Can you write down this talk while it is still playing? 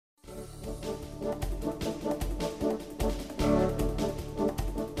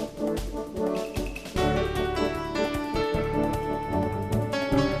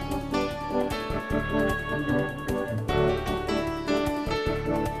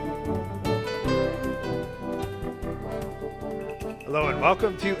Hello and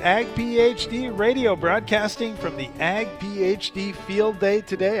welcome to Ag PhD Radio, broadcasting from the Ag PhD Field Day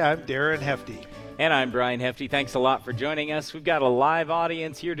today. I'm Darren Hefty. And I'm Brian Hefty. Thanks a lot for joining us. We've got a live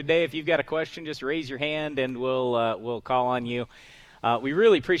audience here today. If you've got a question, just raise your hand and we'll call on you. We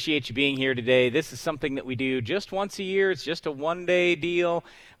really appreciate you being here today. This is something that we do just once a year. It's just a one-day deal,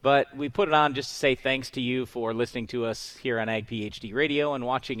 but we put it on just to say thanks to you for listening to us here on Ag PhD Radio and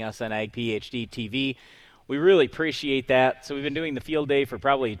watching us on Ag PhD TV. We really appreciate that. So we've been doing the field day for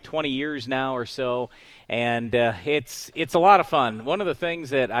probably 20 years now or so, and it's a lot of fun. One of the things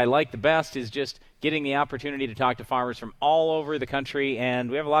that I like the best is just getting the opportunity to talk to farmers from all over the country, and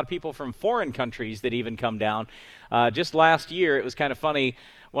we have a lot of people from foreign countries that even come down. Just last year, it was kind of funny.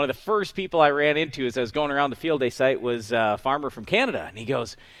 One of the first people I ran into as I was going around the field day site was a farmer from Canada, and he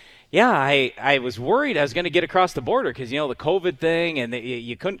goes, yeah, I was worried I was going to get across the border because, the COVID thing and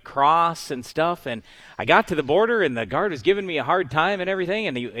you couldn't cross and stuff. And I got to the border and the guard was giving me a hard time and everything.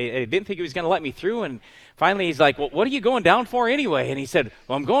 And I didn't think he was going to let me through. And finally he's like, well, what are you going down for anyway? And he said,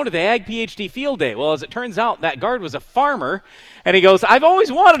 well, I'm going to the Ag PhD Field Day. Well, as it turns out, that guard was a farmer. And he goes, I've always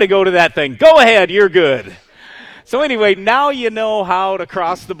wanted to go to that thing. Go ahead, you're good. So anyway, now you know how to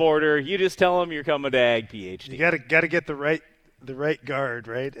cross the border. You just tell them you're coming to Ag PhD. You got to get the right guard,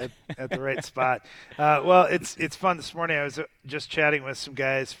 right, at the right spot. Well, it's fun. This morning I was just chatting with some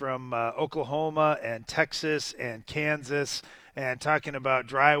guys from Oklahoma and Texas and Kansas and talking about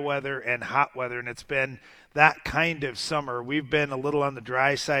dry weather and hot weather, and it's been that kind of summer. We've been a little on the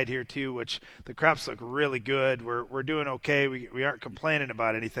dry side here too, which the crops look really good. We're doing okay. We aren't complaining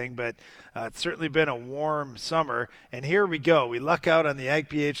about anything, but it's certainly been a warm summer. And here we go. We luck out on the Ag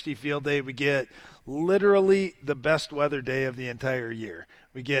PhD Field Day. We get literally the best weather day of the entire year.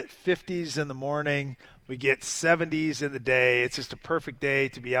 We get 50s in the morning. We get 70s in the day. It's just a perfect day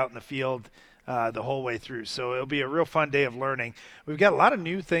to be out in the field the whole way through. So it'll be a real fun day of learning. We've got a lot of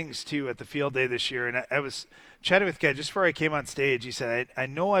new things, too, at the field day this year. And I was chatting with a guy just before I came on stage. He said, I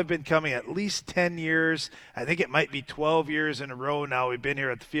know I've been coming at least 10 years. I think it might be 12 years in a row now we've been here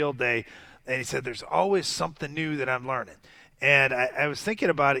at the field day. And he said, there's always something new that I'm learning. And I was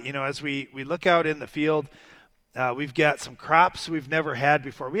thinking about it, as we look out in the field, we've got some crops we've never had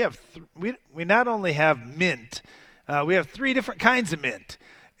before. We not only have mint, we have 3 different kinds of mint.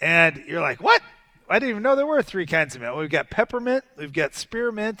 And you're like, what? I didn't even know there were 3 kinds of mint. Well, we've got peppermint, we've got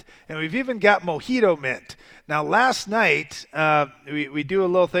spearmint, and we've even got mojito mint. Now, last night, we do a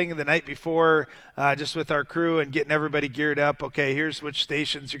little thing the night before just with our crew and getting everybody geared up. Okay, here's which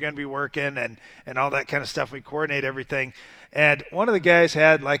stations you're going to be working and all that kind of stuff. We coordinate everything. And one of the guys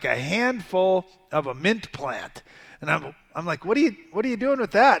had like a handful of a mint plant. And I'm like, what are you doing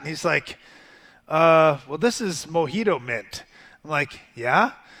with that? And he's like, well, this is mojito mint. I'm like,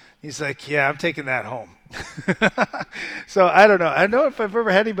 yeah? He's like, yeah, I'm taking that home. So I don't know. I don't know if I've ever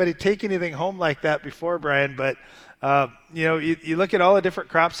had anybody take anything home like that before, Brian, but you look at all the different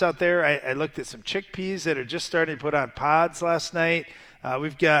crops out there. I looked at some chickpeas that are just starting to put on pods last night.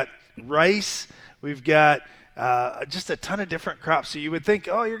 We've got rice. We've got just a ton of different crops. So you would think,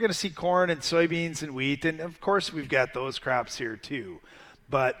 oh, you're going to see corn and soybeans and wheat. And, of course, we've got those crops here too.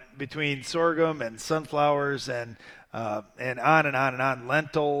 But between sorghum and sunflowers and on and on and on,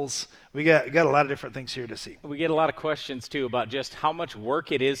 lentils, we got a lot of different things here to see. We get a lot of questions, too, about just how much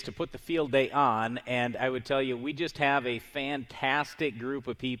work it is to put the field day on. And I would tell you, we just have a fantastic group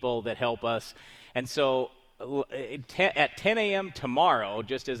of people that help us. And so at 10 a.m. tomorrow,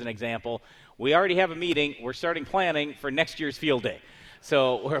 just as an example, we already have a meeting. We're starting planning for next year's field day.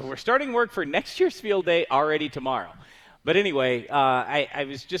 So we're starting work for next year's field day already tomorrow. But anyway, I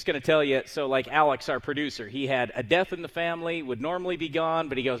was just going to tell you, so like Alex, our producer, he had a death in the family, would normally be gone,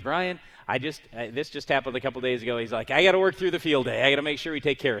 but he goes, Brian, this just happened a couple days ago. He's like, I got to work through the field day. I got to make sure we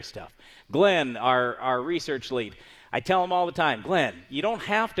take care of stuff. Glenn, our research lead, I tell him all the time, Glenn, you don't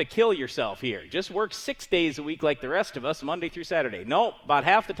have to kill yourself here. Just work 6 days a week like the rest of us, Monday through Saturday. No, about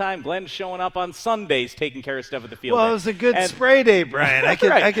half the time, Glenn's showing up on Sundays taking care of stuff at the field. Well, it was a good spray day, Brian. I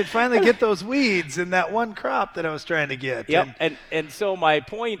could right. I could finally get those weeds in that one crop that I was trying to get. Yep, and so my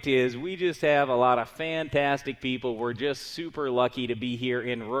point is we just have a lot of fantastic people. We're just super lucky to be here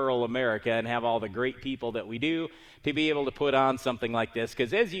in rural America and have all the great people that we do to be able to put on something like this,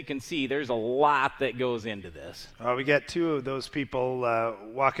 because as you can see, there's a lot that goes into this. We got 2 of those people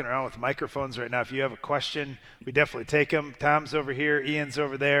walking around with microphones right now. If you have a question, we definitely take them. Tom's over here, Ian's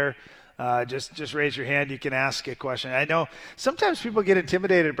over there. Just raise your hand. You can ask a question. I know sometimes people get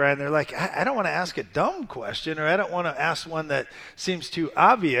intimidated, Brian. They're like, I don't want to ask a dumb question, or I don't want to ask one that seems too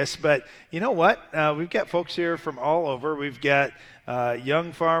obvious. But you know what? We've got folks here from all over. We've got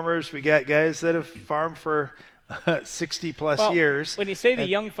young farmers. We got guys that have farmed for 60 plus years. When you say the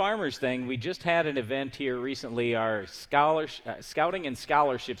young farmers thing, we just had an event here recently, our Scouting and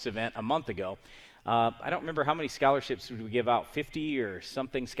Scholarships event a month ago. I don't remember how many scholarships we give out, 50 or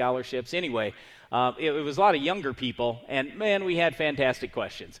something scholarships. Anyway, it was a lot of younger people, and man, we had fantastic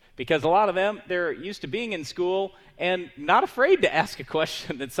questions because a lot of them, they're used to being in school and not afraid to ask a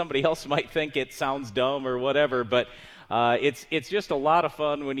question that somebody else might think it sounds dumb or whatever, but it's just a lot of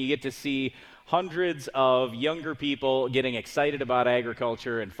fun when you get to see hundreds of younger people getting excited about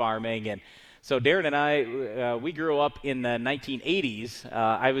agriculture and farming. And so Darren and I, we grew up in the 1980s.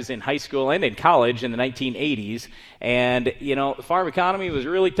 I was in high school and in college in the 1980s. And, the farm economy was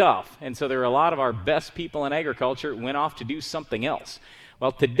really tough. And so there were a lot of our best people in agriculture went off to do something else.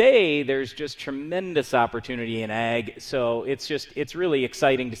 Well, today there's just tremendous opportunity in ag. So it's really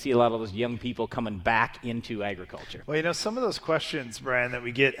exciting to see a lot of those young people coming back into agriculture. Well, some of those questions, Brian, that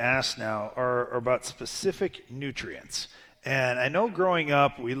we get asked now are about specific nutrients. And I know growing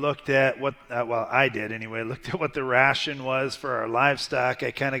up, we looked at I did anyway, looked at what the ration was for our livestock. I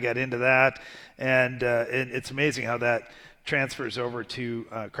kind of got into that. And it's amazing how that transfers over to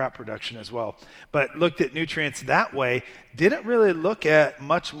crop production as well. But looked at nutrients that way, didn't really look at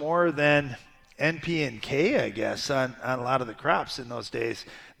much more than NP and K, I guess, on a lot of the crops in those days.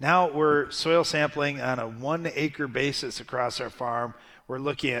 Now we're soil sampling on a 1 acre basis across our farm. We're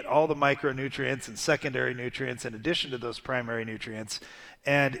looking at all the micronutrients and secondary nutrients in addition to those primary nutrients,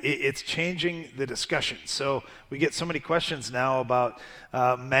 and it's changing the discussion. So we get so many questions now about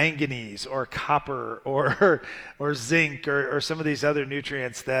manganese or copper or zinc or some of these other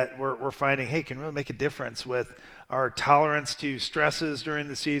nutrients that we're finding, hey, can really make a difference with our tolerance to stresses during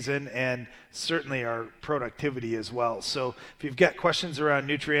the season and certainly our productivity as well. So if you've got questions around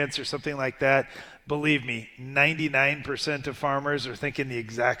nutrients or something like that, believe me, 99% of farmers are thinking the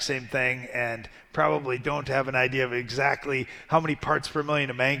exact same thing and probably don't have an idea of exactly how many parts per million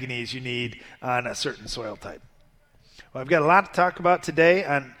of manganese you need on a certain soil type. Well, I've got a lot to talk about today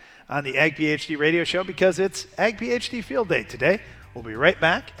on the Ag PhD radio show because it's Ag PhD Field Day today. We'll be right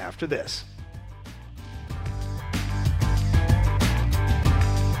back after this.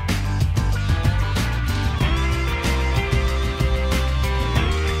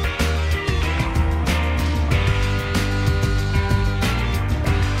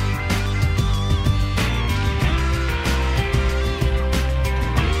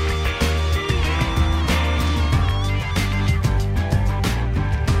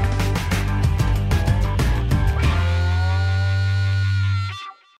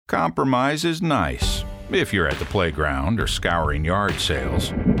 Compromise is nice if you're at the playground or scouring yard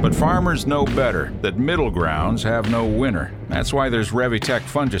sales. But farmers know better that middle grounds have no winner. That's why there's Revitec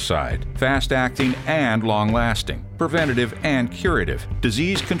fungicide, fast-acting and long-lasting, preventative and curative,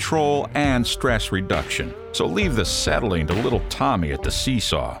 disease control and stress reduction. So leave the settling to little Tommy at the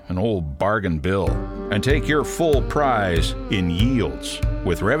seesaw, an old bargain bill, and take your full prize in yields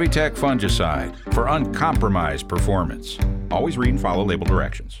with Revitec fungicide for uncompromised performance. Always read and follow label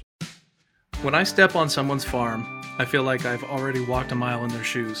directions. When I step on someone's farm, I feel like I've already walked a mile in their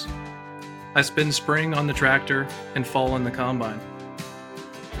shoes. I spend spring on the tractor and fall in the combine.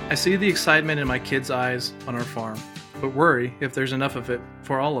 I see the excitement in my kids' eyes on our farm, but worry if there's enough of it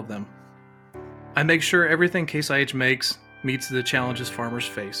for all of them. I make sure everything Case IH makes meets the challenges farmers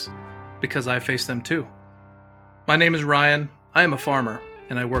face, because I face them too. My name is Ryan, I am a farmer,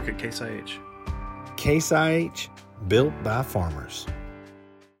 and I work at Case IH. Case IH, built by farmers.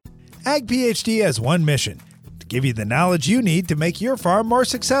 Ag PhD has one mission: to give you the knowledge you need to make your farm more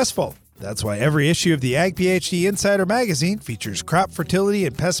successful. That's why every issue of the Ag PhD Insider magazine features crop fertility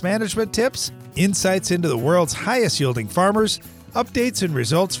and pest management tips, insights into the world's highest yielding farmers, updates and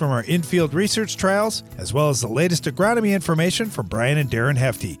results from our in-field research trials, as well as the latest agronomy information from Brian and Darren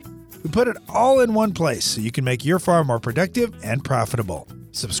Hefty. We put it all in one place so you can make your farm more productive and profitable.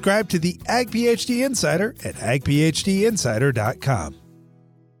 Subscribe to the Ag PhD Insider at agphdinsider.com.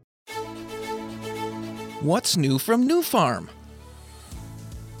 What's new from New Farm?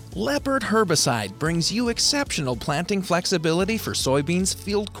 Leopard herbicide brings you exceptional planting flexibility for soybeans,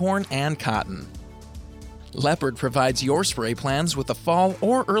 field corn, and cotton. Leopard provides your spray plans with a fall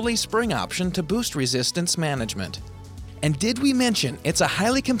or early spring option to boost resistance management. And did we mention it's a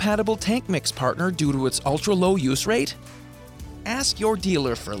highly compatible tank mix partner due to its ultra-low use rate? Ask your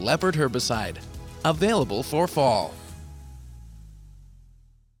dealer for Leopard herbicide. Available for fall.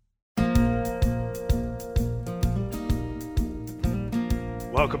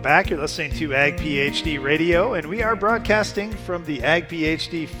 Welcome back. You're listening to Ag PhD Radio, and we are broadcasting from the Ag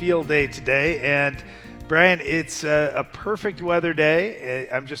PhD Field Day today. And Brian, it's a perfect weather day.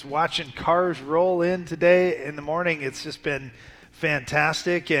 I'm just watching cars roll in today in the morning. It's just been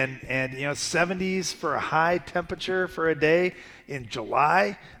fantastic, and 70s for a high temperature for a day in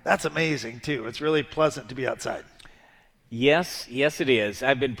July. That's amazing too. It's really pleasant to be outside. Yes, it is.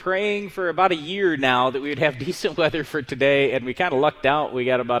 I've been praying for about a year now that we would have decent weather for today, and we kind of lucked out. We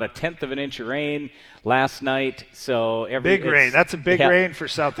got about 1/10 of an inch of rain last night. So big rain. That's a big rain for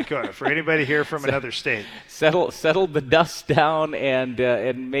South Dakota. For anybody here from another state, settled the dust down and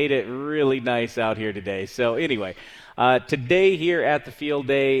made it really nice out here today. So anyway, today here at the field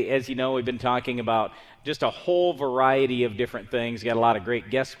day, as you know, we've been talking about just a whole variety of different things. Got a lot of great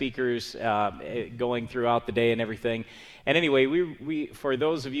guest speakers going throughout the day and everything. And anyway, we for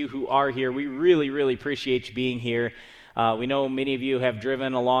those of you who are here, we really, really appreciate you being here. We know many of you have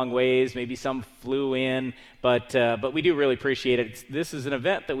driven a long ways, maybe some flew in, but we do really appreciate it. This is an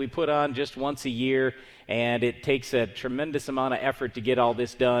event that we put on just once a year, and it takes a tremendous amount of effort to get all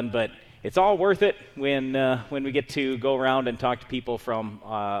this done, but it's all worth it when we get to go around and talk to people from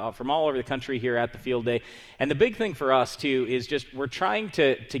all over the country here at the field day. And the big thing for us too is just we're trying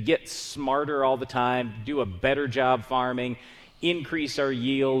to get smarter all the time, do a better job farming, increase our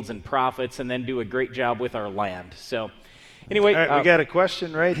yields and profits, and then do a great job with our land. So anyway, all right, we got a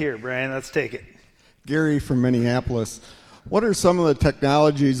question right here, Brian. Let's take it. Gary from Minneapolis. What are some of the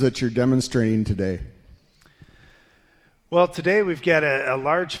technologies that you're demonstrating today? Well, today we've got a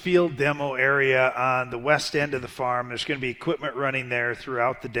large field demo area on the west end of the farm. There's going to be equipment running there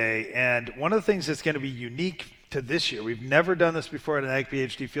throughout the day. And one of the things that's going to be unique to this year, we've never done this before at an Ag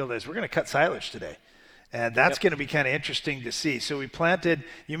PhD field day, is we're going to cut silage today. And that's going to be kind of interesting to see. So we planted,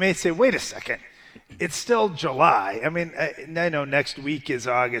 you may say, wait a second, it's still July. I mean, I know next week is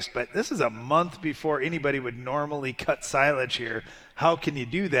August, but this is a month before anybody would normally cut silage here. How can you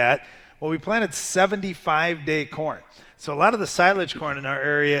do that? Well, we planted 75-day corn. So a lot of the silage corn in our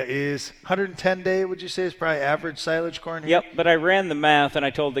area is 110-day, would you say, is probably average silage corn here? Yep, but I ran the math and I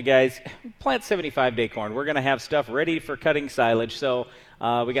told the guys, plant 75-day corn. We're going to have stuff ready for cutting silage. So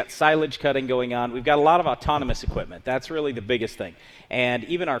we got silage cutting going on. We've got a lot of autonomous equipment. That's really the biggest thing. And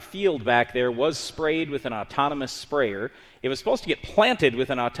even our field back there was sprayed with an autonomous sprayer. It was supposed to get planted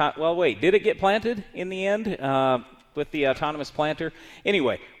with an well, wait, did it get planted in the end? With the autonomous planter.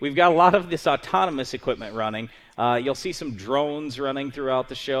 Anyway, we've got a lot of this autonomous equipment running. You'll see some drones running throughout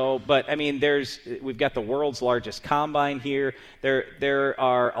the show, but I mean, we've got the world's largest combine here. There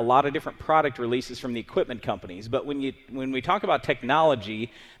are a lot of different product releases from the equipment companies, but when we talk about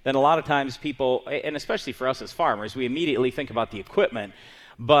technology, then a lot of times people, and especially for us as farmers, we immediately think about the equipment.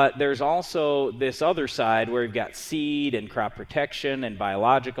 But there's also this other side where we've got seed and crop protection and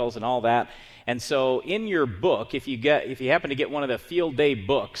biologicals and all that. And so in your book, if you happen to get one of the field day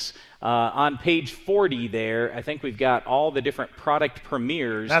books, on page 40 there, I think we've got all the different product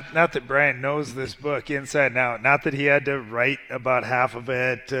premieres. Not that Brian knows this book inside and out. Not that he had to write about half of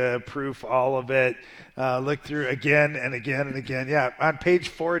it, proof all of it, look through again and again and again. Yeah, on page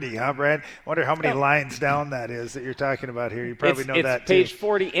 40, huh, Brian? I wonder how many lines down that is that you're talking about here. You probably know that too. It's page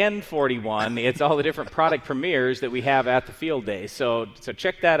 40 and 41. It's all the different product premieres that we have at the field day. So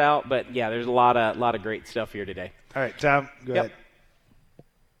check that out. But yeah, there's a lot of great stuff here today. All right, Tom, go ahead.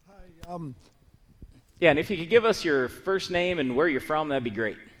 Yeah, and if you could give us your first name and where you're from, that'd be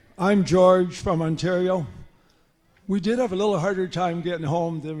great. I'm George from Ontario. We did have a little harder time getting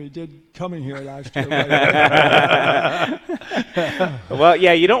home than we did coming here last year. Well,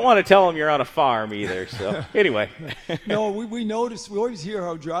 yeah, you don't want to tell them you're on a farm either. So anyway. No, we noticed, we always hear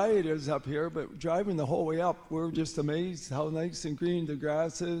how dry it is up here, but driving the whole way up, we're just amazed how nice and green the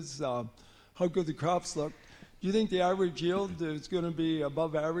grass is, how good the crops look. Do you think the average yield is going to be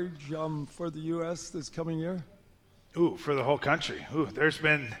above average for the U.S. this coming year? Ooh, for the whole country. Ooh, there's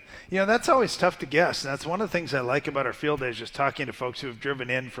been, that's always tough to guess. And that's one of the things I like about our field days, just talking to folks who have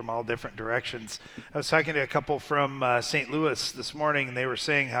driven in from all different directions. I was talking to a couple from St. Louis this morning, and they were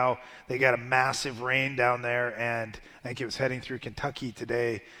saying how they got a massive rain down there, and I think it was heading through Kentucky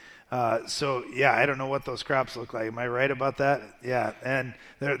today. So, yeah, I don't know what those crops look like. Am I right about that? Yeah, and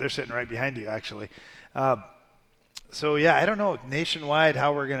they're sitting right behind you, actually. So, yeah, I don't know nationwide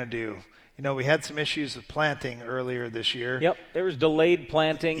how we're going to do. We had some issues with planting earlier this year. Yep, there was delayed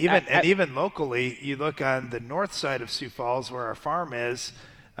planting. Even locally, you look on the north side of Sioux Falls where our farm is,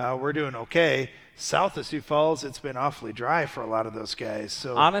 we're doing okay. South of Sioux Falls, it's been awfully dry for a lot of those guys.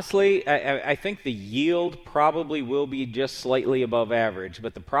 So honestly, I think the yield probably will be just slightly above average,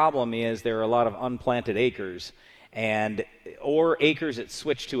 but the problem is there are a lot of unplanted acres or acres that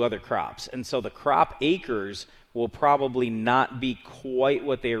switch to other crops. And so the crop acres will probably not be quite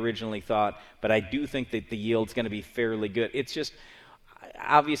what they originally thought, but I do think that the yield's going to be fairly good. It's just,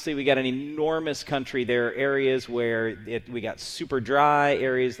 obviously we got an enormous country. There are areas where we got super dry,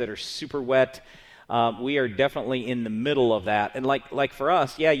 areas that are super wet. We are definitely in the middle of that. And like for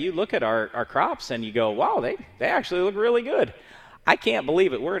us, yeah, you look at our crops and you go, wow, they actually look really good. I can't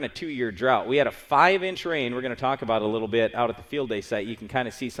believe it. We're in a 2-year drought. We had a 5-inch rain. We're going to talk about a little bit out at the field day site. You can kind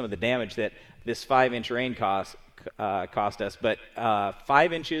of see some of the damage that this 5-inch rain cost us, but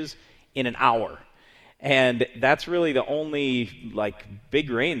 5 inches in an hour. And that's really the only big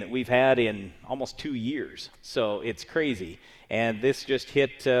rain that we've had in almost 2 years. So it's crazy. And this just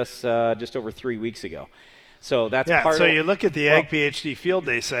hit us just over 3 weeks ago. So that's part so of, you look at the Ag PhD field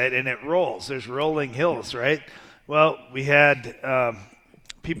day site and it rolls. There's rolling hills, right? Well, we had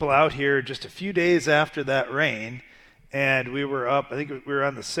people out here just a few days after that rain, and we were up. I think we were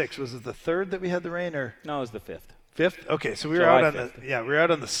on the 6th. Was it the 3rd that we had the rain, or no? It was the 5th. 5th? Okay, so we were July out on 5th. we were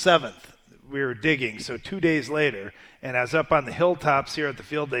out on the 7th. We were digging, so 2 days later, and I was up on the hilltops here at the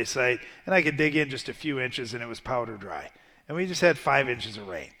field day site, and I could dig in just a few inches, and it was powder dry. And we just had 5 inches of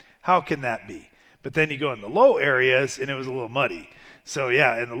rain. How can that be? But then you go in the low areas, and it was a little muddy. So,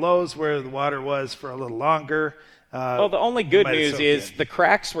 yeah, in the lows where the water was for a little longer. Well, the only good news is the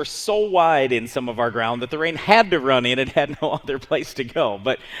cracks were so wide in some of our ground that the rain had to run in. It had no other place to go.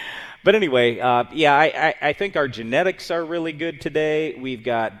 But anyway, I think our genetics are really good today. We've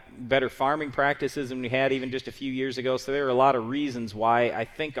got better farming practices than we had even just a few years ago. So there are a lot of reasons why I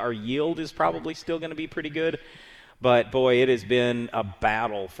think our yield is probably still going to be pretty good. But, boy, it has been a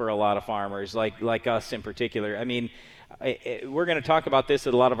battle for a lot of farmers, like us in particular. I mean, we're going to talk about this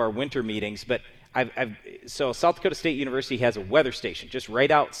at a lot of our winter meetings, but so South Dakota State University has a weather station just right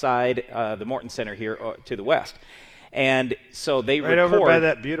outside the Morton Center here to the west. And so they record over by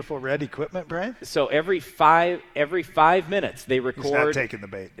that beautiful red equipment, Brian. So every five minutes they record. He's not taking the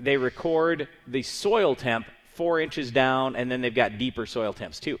bait. They record the soil temp 4 inches down, and then they've got deeper soil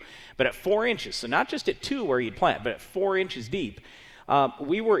temps too. But at 4 inches, so not just at 2 where you'd plant, but at 4 inches deep,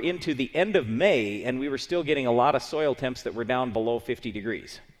 we were into the end of May, and we were still getting a lot of soil temps that were down below 50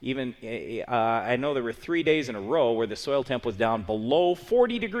 degrees. Even I know there were 3 days in a row where the soil temp was down below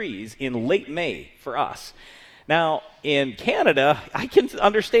 40 degrees in late May for us. Now, in Canada, I can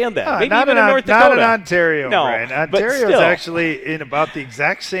understand that. Maybe not even in North Dakota. Not in Ontario, no, Brian. Ontario is actually in about the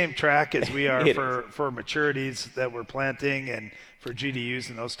exact same track as we are for maturities that we're planting and for GDUs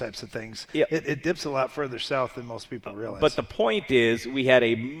and those types of things. Yep. It dips a lot further south than most people realize. But the point is we had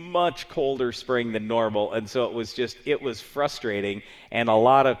a much colder spring than normal, and so it was frustrating, and a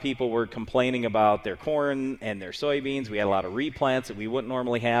lot of people were complaining about their corn and their soybeans. We had a lot of replants that we wouldn't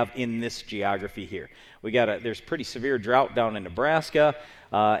normally have in this geography here. There's pretty severe drought down in Nebraska,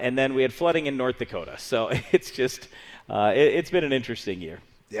 and then we had flooding in North Dakota. So it's just it's been an interesting year.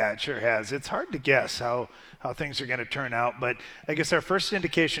 Yeah, it sure has. It's hard to guess how things are going to turn out, but I guess our first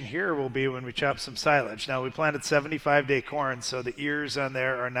indication here will be when we chop some silage. Now, we planted 75-day corn, so the ears on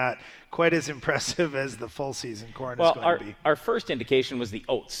there are not quite as impressive as the full season corn is going to be. Our first indication was the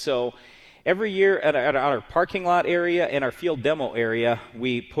oats. So every year at our parking lot area and our field demo area,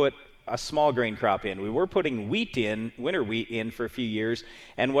 we put a small grain crop in. We were putting winter wheat in for a few years,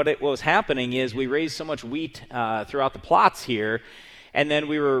 and what was happening is we raised so much wheat throughout the plots here, and then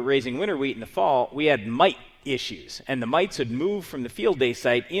we were raising winter wheat in the fall. We had mite issues, and the mites had moved from the field day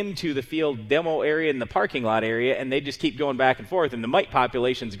site into the field demo area and the parking lot area, and they just keep going back and forth, and the mite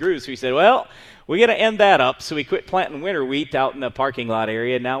populations grew. So we said, well, we got to end that up. So we quit planting winter wheat out in the parking lot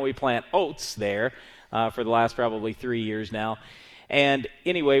area. Now we plant oats there for the last probably 3 years now. And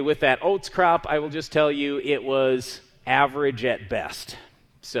anyway, with that oats crop, I will just tell you it was average at best.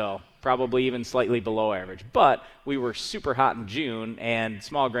 So probably even slightly below average. But we were super hot in June, and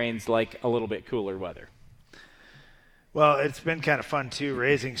small grains like a little bit cooler weather. Well, it's been kind of fun, too,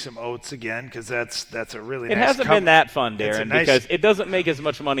 raising some oats again, because that's a really nice It hasn't been that fun, Darren, nice, because it doesn't make as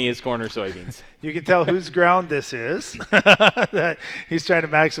much money as corn or soybeans. You can tell whose ground this is. He's trying to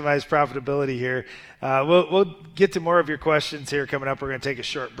maximize profitability here. We'll get to more of your questions here coming up. We're going to take a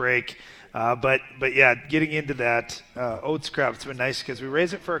short break. But yeah, getting into that oats crop, it's been nice because we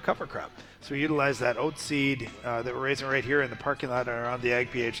raise it for a cover crop. So we utilize that oat seed that we're raising right here in the parking lot around the Ag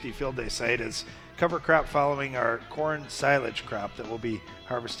PhD Field Day site as cover crop following our corn silage crop that we'll be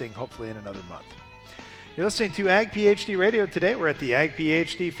harvesting hopefully in another month. You're listening to Ag PhD Radio today. We're at the Ag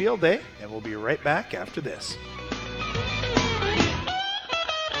PhD Field Day, and we'll be right back after this.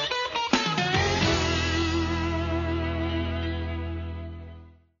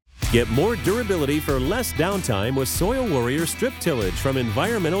 Get more durability for less downtime with Soil Warrior Strip Tillage from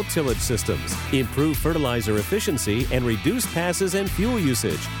Environmental Tillage Systems. Improve fertilizer efficiency and reduce passes and fuel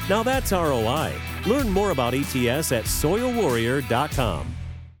usage. Now that's ROI. Learn more about ETS at soilwarrior.com.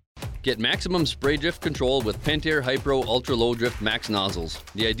 Get maximum spray drift control with Pentair Hypro Ultra Low Drift Max nozzles,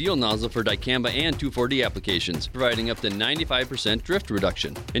 the ideal nozzle for dicamba and 2,4-D applications, providing up to 95% drift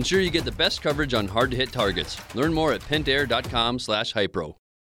reduction. Ensure you get the best coverage on hard-to-hit targets. Learn more at pentair.com/hypro.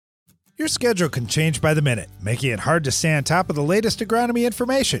 Your schedule can change by the minute, making it hard to stay on top of the latest agronomy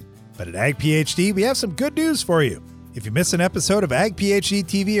information. But at Ag PhD, we have some good news for you. If you miss an episode of Ag PhD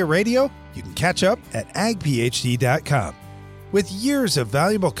TV or radio, you can catch up at agphd.com. With years of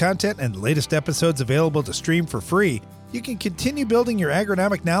valuable content and the latest episodes available to stream for free, you can continue building your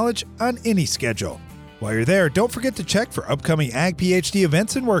agronomic knowledge on any schedule. While you're there, don't forget to check for upcoming Ag PhD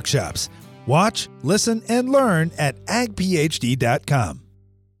events and workshops. Watch, listen, and learn at agphd.com.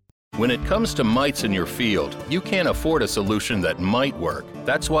 When it comes to mites in your field, you can't afford a solution that might work.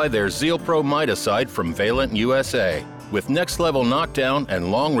 That's why there's Zeal Pro Miticide from Valent USA. With next-level knockdown and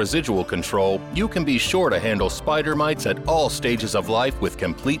long residual control, you can be sure to handle spider mites at all stages of life with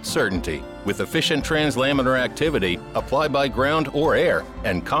complete certainty. With efficient translaminar activity, apply by ground or air,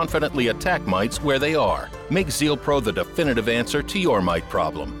 and confidently attack mites where they are. Make Zeal Pro the definitive answer to your mite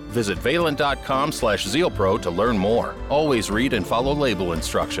problem. Visit valent.com/ZealPro to learn more. Always read and follow label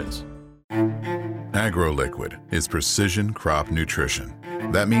instructions. AgroLiquid is precision crop nutrition.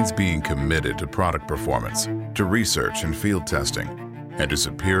 That means being committed to product performance, to research and field testing, and to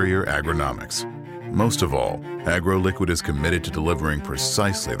superior agronomics. Most of all, AgroLiquid is committed to delivering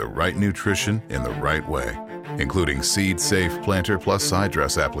precisely the right nutrition in the right way, including seed-safe planter plus side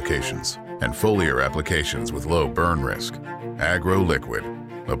dress applications and foliar applications with low burn risk. AgroLiquid.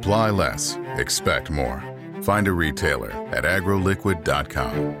 Apply less, expect more. Find a retailer at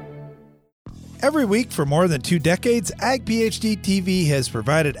agroliquid.com. Every week for more than 2 decades, Ag PhD TV has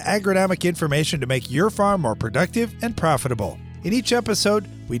provided agronomic information to make your farm more productive and profitable. In each episode,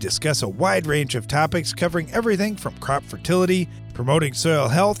 we discuss a wide range of topics covering everything from crop fertility, promoting soil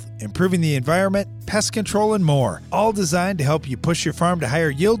health, improving the environment, pest control, and more, all designed to help you push your farm to higher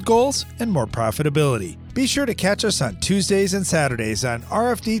yield goals and more profitability. Be sure to catch us on Tuesdays and Saturdays on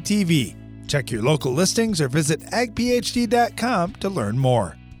RFD TV. Check your local listings or visit agphd.com to learn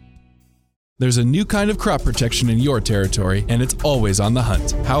more. There's a new kind of crop protection in your territory, and it's always on the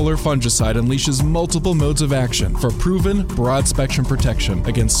hunt. Howler fungicide unleashes multiple modes of action for proven, broad-spectrum protection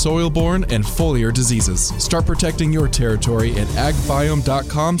against soil-borne and foliar diseases. Start protecting your territory at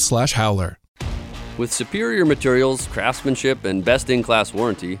agbiome.com/howler. With superior materials, craftsmanship, and best-in-class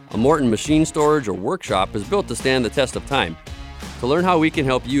warranty, a Morton machine storage or workshop is built to stand the test of time. To learn how we can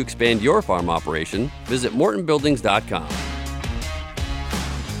help you expand your farm operation, visit mortonbuildings.com.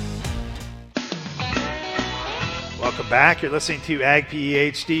 Welcome back. You're listening to Ag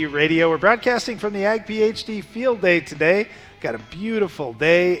PhD Radio. We're broadcasting from the Ag PhD Field Day today. Got a beautiful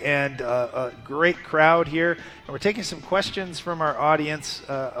day and a great crowd here. And we're taking some questions from our audience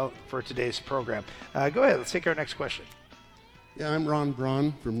for today's program. Go ahead. Let's take our next question. Yeah, I'm Ron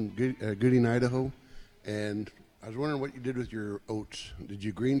Braun from Gooding, Idaho. And I was wondering what you did with your oats. Did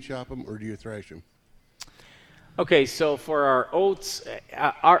you green shop them or do you thrash them? Okay, so for our oats,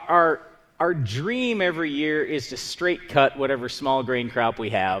 our dream every year is to straight cut whatever small grain crop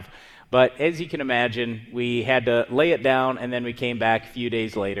we have. But as you can imagine, we had to lay it down, and then we came back a few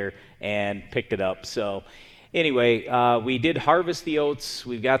days later and picked it up. So anyway, we did harvest the oats.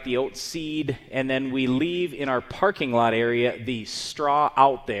 We've got the oat seed, and then we leave in our parking lot area the straw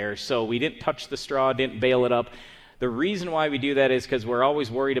out there. So we didn't touch the straw, didn't bale it up. The reason why we do that is because we're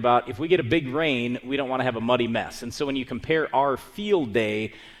always worried about if we get a big rain, we don't want to have a muddy mess. And so when you compare our field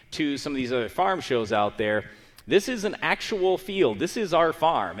day to some of these other farm shows out there, this is an actual field. This is our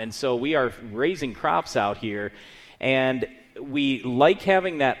farm. And so we are raising crops out here. And we like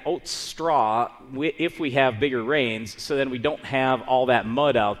having that oat straw if we have bigger rains, so then we don't have all that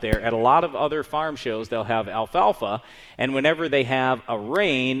mud out there. At a lot of other farm shows, they'll have alfalfa, and whenever they have a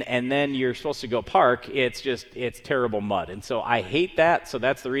rain and then you're supposed to go park, it's terrible mud. And so I hate that, so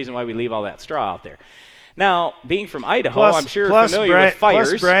that's the reason why we leave all that straw out there. Now, being from Idaho, I'm sure familiar with fires.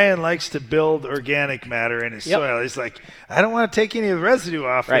 Plus, Brian likes to build organic matter in his soil. He's like, I don't want to take any of the residue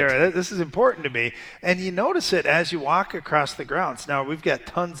off there. This is important to me. And you notice it as you walk across the grounds. Now, we've got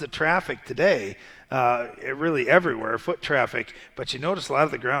tons of traffic today, really everywhere, foot traffic. But you notice a lot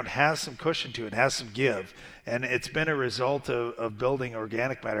of the ground has some cushion to it, has some give. And it's been a result of building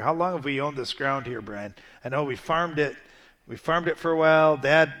organic matter. How long have we owned this ground here, Brian? I know we farmed it We farmed it for a while.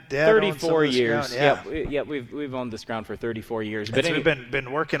 Dad 34 years. Yeah. Yep, we've owned this ground for 34 years. But we've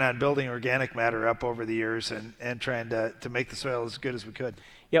been working on building organic matter up over the years and trying to make the soil as good as we could.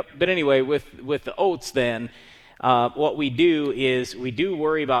 Yep. But anyway, with the oats then, what we do is we do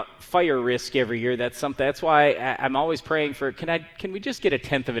worry about fire risk every year. That's why I'm always praying for, can we just get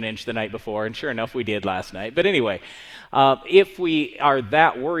 1/10 of an inch the night before? And sure enough, we did last night. But anyway, if we are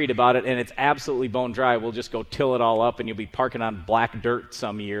that worried about it and it's absolutely bone dry, we'll just go till it all up and you'll be parking on black dirt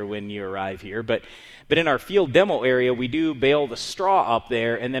some year when you arrive here. But in our field demo area, we do bale the straw up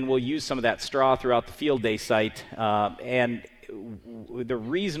there, and then we'll use some of that straw throughout the field day site. And the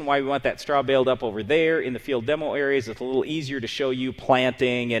reason why we want that straw baled up over there in the field demo area is it's a little easier to show you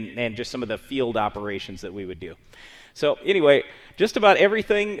planting and just some of the field operations that we would do. So anyway, just about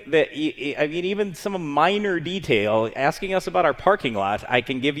everything even some minor detail, asking us about our parking lot, I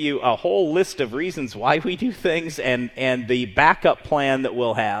can give you a whole list of reasons why we do things and the backup plan that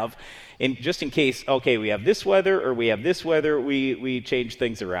we'll have. Just in case, okay, we have this weather or we have this weather, we change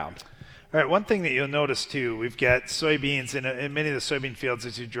things around. All right, one thing that you'll notice too, we've got soybeans in many of the soybean fields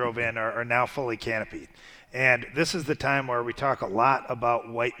as you drove in are now fully canopied. And this is the time where we talk a lot about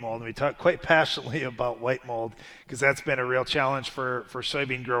white mold, and we talk quite passionately about white mold because that's been a real challenge for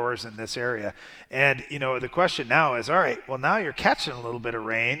soybean growers in this area. And, the question now is, all right, well, now you're catching a little bit of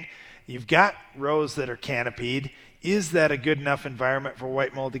rain. You've got rows that are canopied. Is that a good enough environment for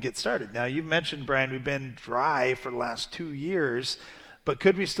white mold to get started? Now, you mentioned, Brian, we've been dry for the last 2 years. But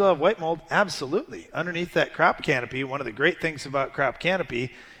could we still have white mold? Absolutely. Underneath that crop canopy, one of the great things about crop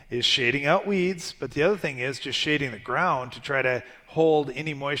canopy is shading out weeds, but the other thing is just shading the ground to try to hold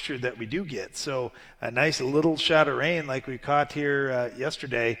any moisture that we do get. So a nice little shot of rain like we caught here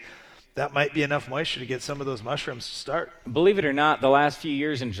yesterday, that might be enough moisture to get some of those mushrooms to start. Believe it or not, the last few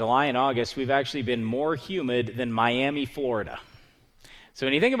years in July and August, we've actually been more humid than Miami, Florida. So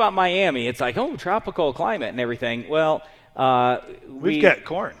when you think about Miami, it's like, oh, tropical climate and everything. Well, we've got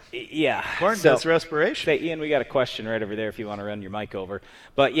corn. Yeah. Corn does respiration. Say, Ian, we got a question right over there if you want to run your mic over.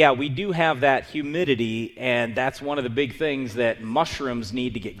 But yeah, we do have that humidity, and that's one of the big things that mushrooms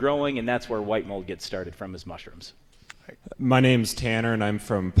need to get growing, and that's where white mold gets started from, is mushrooms. My name's Tanner, and I'm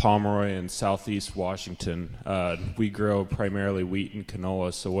from Pomeroy in southeast Washington. We grow primarily wheat and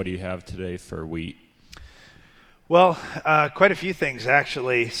canola, so what do you have today for wheat? Well, quite a few things,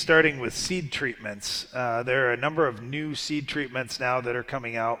 actually, starting with seed treatments. There are a number of new seed treatments now that are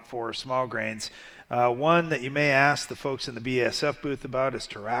coming out for small grains. One that you may ask the folks in the BASF booth about is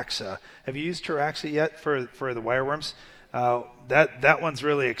Taraxa. Have you used Taraxa yet for the wireworms? That one's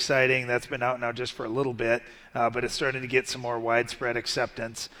really exciting. That's been out now just for a little bit, but it's starting to get some more widespread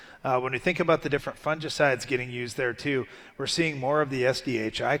acceptance. When we think about the different fungicides getting used there too, we're seeing more of the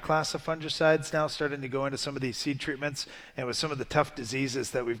SDHI class of fungicides now starting to go into some of these seed treatments, and with some of the tough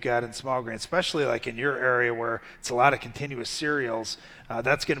diseases that we've got in small grain, especially like in your area where it's a lot of continuous cereals,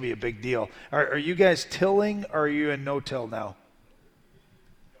 that's going to be a big deal. Are you guys tilling, or are you in no-till now?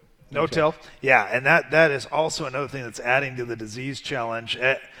 No-till? Yeah, and that is also another thing that's adding to the disease challenge.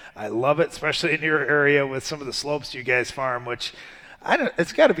 I love it, especially in your area with some of the slopes you guys farm, which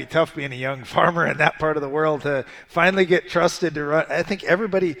it's got to be tough being a young farmer in that part of the world to finally get trusted to run. I think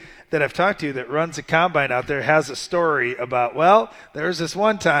everybody that I've talked to that runs a combine out there has a story about, well, there was this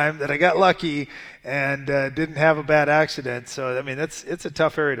one time that I got lucky and didn't have a bad accident. So, I mean, it's a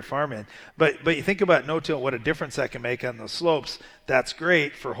tough area to farm in. But you think about no-till, what a difference that can make on those slopes. That's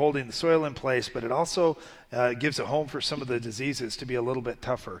great for holding the soil in place, but it also gives a home for some of the diseases to be a little bit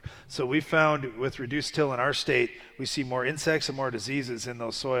tougher. So we found with reduced till in our state, we see more insects and more diseases in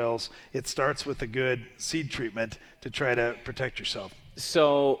those soils. It starts with a good seed treatment to try to protect yourself.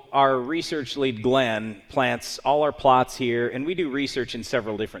 So our research lead, Glenn, plants all our plots here, and we do research in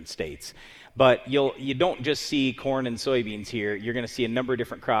several different states. But you don't just see corn and soybeans here. You're going to see a number of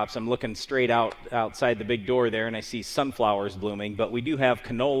different crops. I'm looking straight outside the big door there, and I see sunflowers blooming. But we do have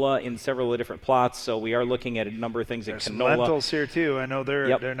canola in several of the different plots, so we are looking at a number of things in canola. There's some lentils here too. I know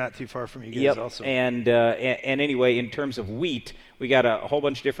they're not too far from you guys also. And anyway, in terms of wheat, we got a whole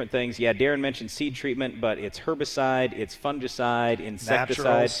bunch of different things. Yeah, Darren mentioned seed treatment, but it's herbicide, it's fungicide, insecticide.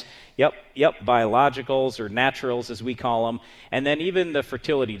 Naturals. Yep, biologicals or naturals as we call them, and then even the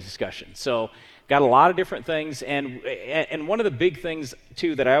fertility discussion. So got a lot of different things, and one of the big things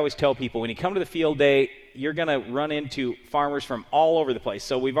too that I always tell people, when you come to the field day, you're going to run into farmers from all over the place.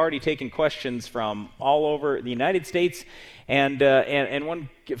 So we've already taken questions from all over the United States and one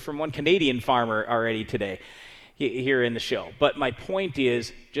from one Canadian farmer already today. here in the show. But my point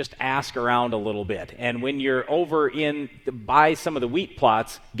is just ask around a little bit. And when you're over by some of the wheat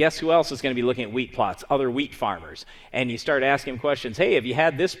plots, guess who else is going to be looking at wheat plots? Other wheat farmers. And you start asking questions, hey, have you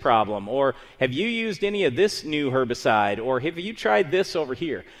had this problem? Or have you used any of this new herbicide? Or have you tried this over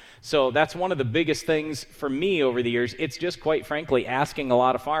here? So that's one of the biggest things for me over the years. It's just, quite frankly, asking a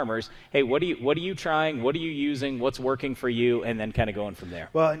lot of farmers, hey, what are you trying? What are you using? What's working for you? And then kind of going from there.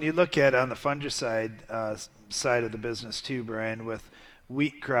 Well, and you look at on the fungicide side of the business too, Brian, with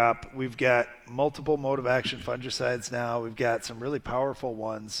wheat crop, we've got multiple mode of action fungicides now. We've got some really powerful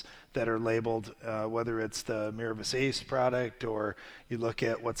ones that are labeled, whether it's the Miravis Ace product, or you look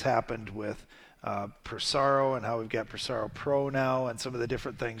at what's happened with Prosaro and how we've got Prosaro Pro now and some of the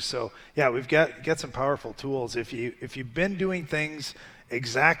different things. So yeah, we've got some powerful tools. If you've been doing things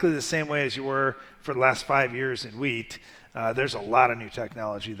exactly the same way as you were for the last 5 years in wheat, there's a lot of new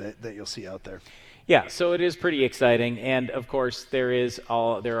technology that you'll see out there. Yeah, so it is pretty exciting, and of course there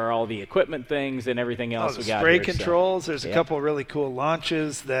are all the equipment things and everything else we got. Spray here, controls. There's a couple of really cool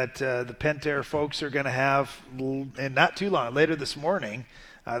launches that the Pentair folks are going to have, and not too long later this morning.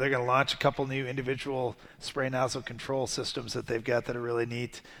 They're going to launch a couple new individual spray nozzle control systems that they've got that are really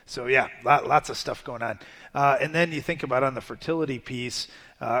neat. So yeah, lots of stuff going on. And then you think about on the fertility piece,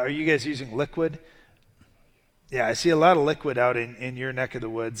 are you guys using liquid? Yeah, I see a lot of liquid out in your neck of the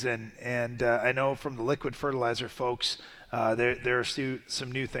woods, and I know from the liquid fertilizer folks, there are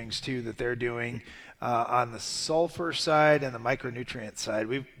some new things too that they're doing on the sulfur side and the micronutrient side.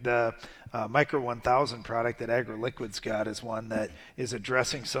 The Micro 1000 product that AgroLiquid's got is one that is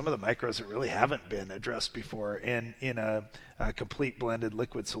addressing some of the micros that really haven't been addressed before in a complete blended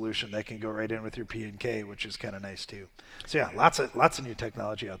liquid solution that can go right in with your P&K, which is kind of nice too. So yeah, lots of new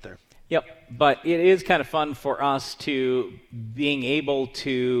technology out there. Yep, but it is kind of fun for us to being able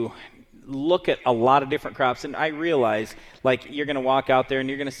to look at a lot of different crops, and I realize, like, you're going to walk out there and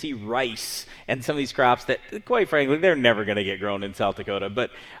you're going to see rice and some of these crops that, quite frankly, they're never going to get grown in South Dakota.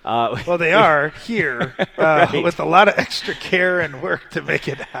 But well, they are here right. With a lot of extra care and work to make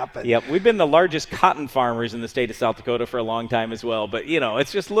it happen. Yep, we've been the largest cotton farmers in the state of South Dakota for a long time as well. But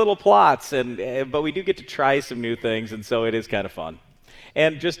it's just little plots, but we do get to try some new things, and so it is kind of fun.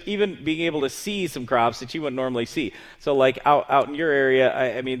 And just even being able to see some crops that you wouldn't normally see. So like out in your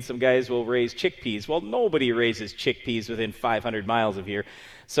area, I mean, some guys will raise chickpeas. Well, nobody raises chickpeas within 500 miles of here.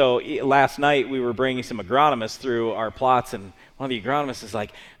 So last night we were bringing some agronomists through our plots, and one of the agronomists is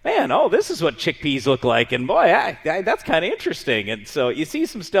like, man, this is what chickpeas look like. And boy, that's kind of interesting. And so you see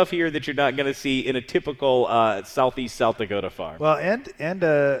some stuff here that you're not going to see in a typical southeast South Dakota farm. Well, and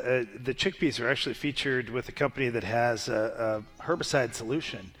the chickpeas are actually featured with a company that has a herbicide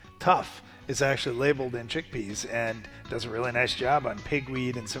solution. Tough is actually labeled in chickpeas and does a really nice job on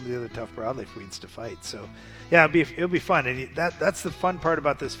pigweed and some of the other tough broadleaf weeds to fight. So yeah, it'll be fun. And that's the fun part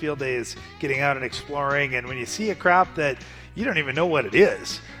about this field day, is getting out and exploring. And when you see a crop that you don't even know what it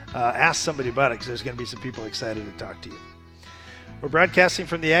is, ask somebody about it, because there's going to be some people excited to talk to you. We're broadcasting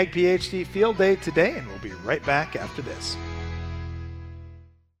from the Ag PhD Field Day today, and we'll be right back after this.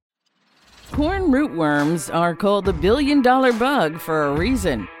 Corn rootworms are called the billion-dollar bug for a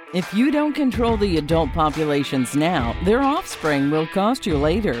reason. If you don't control the adult populations now, their offspring will cost you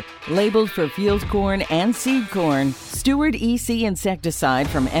later. Labeled for field corn and seed corn, Stewart EC insecticide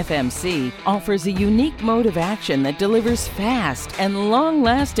from FMC offers a unique mode of action that delivers fast and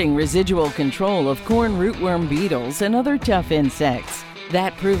long-lasting residual control of corn rootworm beetles and other tough insects.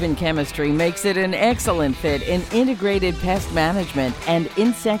 That proven chemistry makes it an excellent fit in integrated pest management and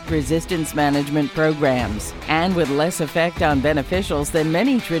insect resistance management programs. And with less effect on beneficials than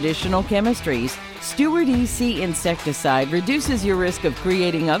many traditional chemistries, Stewart EC insecticide reduces your risk of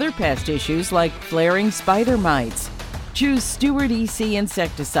creating other pest issues like flaring spider mites. Choose Stewart EC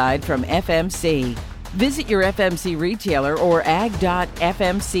insecticide from FMC. Visit your FMC retailer or ag.fmc.com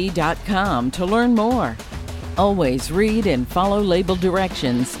to learn more. Always read and follow label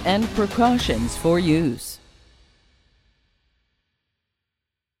directions and precautions for use.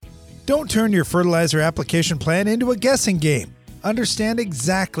 Don't turn your fertilizer application plan into a guessing game. Understand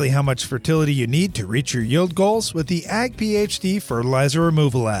exactly how much fertility you need to reach your yield goals with the Ag PhD Fertilizer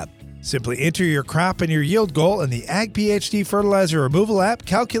Removal app. Simply enter your crop and your yield goal, and the Ag PhD Fertilizer Removal app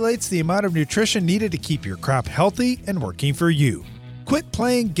calculates the amount of nutrition needed to keep your crop healthy and working for you. Quit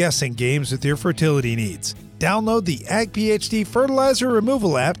playing guessing games with your fertility needs. Download the Ag PhD Fertilizer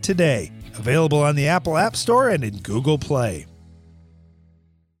Removal app today. Available on the Apple App Store and in Google Play.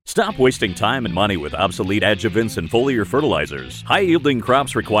 Stop wasting time and money with obsolete adjuvants and foliar fertilizers. High-yielding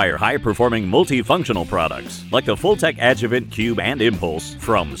crops require high-performing multifunctional products, like the Full-Tech Adjuvant Cube and Impulse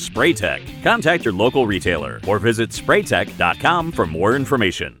from Spraytech. Contact your local retailer or visit spraytech.com for more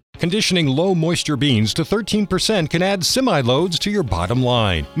information. Conditioning low-moisture beans to 13% can add semi-loads to your bottom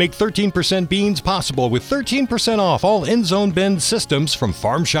line. Make 13% beans possible with 13% off all end-zone bend systems from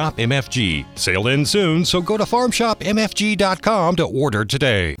Farm Shop MFG. Sale ends soon, so go to farmshopmfg.com to order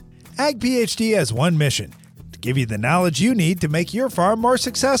today. Ag PhD has one mission: to give you the knowledge you need to make your farm more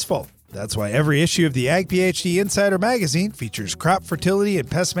successful. That's why every issue of the Ag PhD Insider magazine features crop fertility and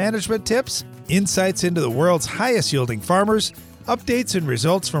pest management tips, insights into the world's highest-yielding farmers, updates and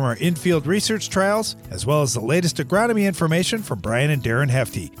results from our in-field research trials, as well as the latest agronomy information from Brian and Darren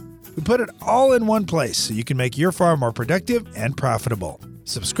Hefty. We put it all in one place so you can make your farm more productive and profitable.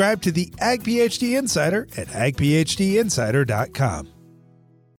 Subscribe to the Ag PhD Insider at agphdinsider.com.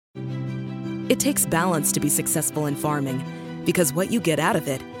 It takes balance to be successful in farming, because what you get out of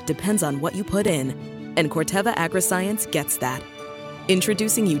it depends on what you put in. And Corteva Agriscience gets that.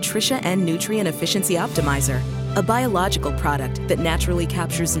 Introducing Utrisha N Nutrient Efficiency Optimizer, a biological product that naturally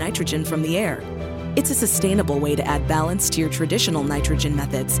captures nitrogen from the air. It's a sustainable way to add balance to your traditional nitrogen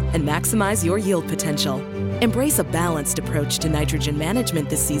methods and maximize your yield potential. Embrace a balanced approach to nitrogen management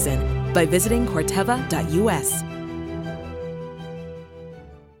this season by visiting Corteva.us.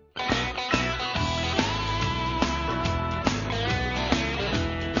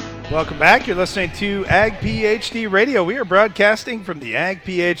 Welcome back. You're listening to Ag PhD Radio. We are broadcasting from the Ag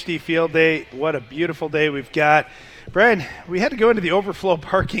PhD Field Day. What a beautiful day we've got. Brian, we had to go into the overflow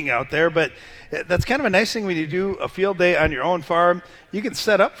parking out there, but that's kind of a nice thing when you do a field day on your own farm. You can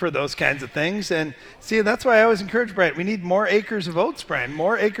set up for those kinds of things. And see, that's why I always encourage Brian. We need more acres of oats, Brian,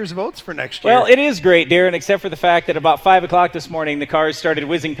 more acres of oats for next year. Well, it is great, Darren, except for the fact that about 5 o'clock this morning, the cars started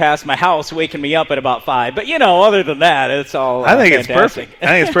whizzing past my house, waking me up at about 5. But, other than that, it's all I think fantastic. It's perfect. I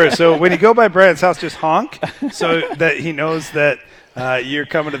think it's perfect. So when you go by Brian's house, just honk so that he knows that you're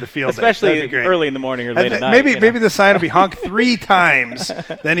coming to the field. Especially early in the morning or late at night. Maybe the sign will be honk 3 times,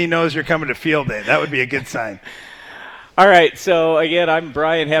 then he knows you're coming to field day. That would be a good sign. All right, so again, I'm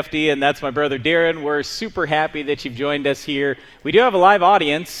Brian Hefty, and that's my brother Darren. We're super happy that you've joined us here. We do have a live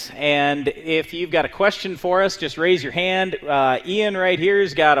audience, and if you've got a question for us, just raise your hand. Ian right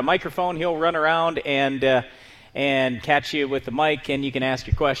here's got a microphone. He'll run around and catch you with the mic, and you can ask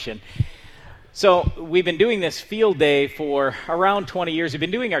your question. So we've been doing this field day for around 20 years. We've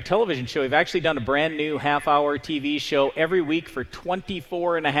been doing our television show. We've actually done a brand new half-hour TV show every week for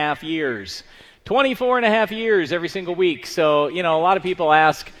 24 and a half years. 24 and a half years every single week. So, a lot of people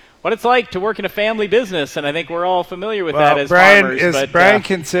ask what it's like to work in a family business, and I think we're all familiar with that as farmers. Brian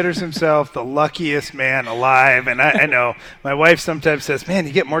considers himself the luckiest man alive, and I know my wife sometimes says, man,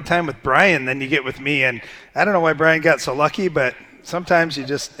 you get more time with Brian than you get with me, and I don't know why Brian got so lucky, but sometimes it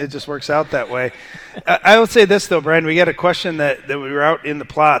just works out that way. I will say this, though, Brian. We got a question that we were out in the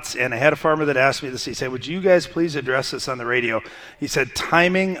plots, and I had a farmer that asked me this. He said, would you guys please address this on the radio? He said,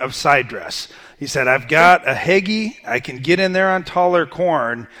 timing of side dress. He said, I've got a Heggie. I can get in there on taller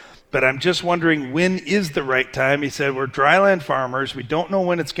corn, but I'm just wondering when is the right time. He said, we're dryland farmers. We don't know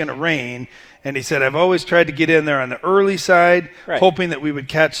when it's going to rain. And he said, I've always tried to get in there on the early side, hoping that we would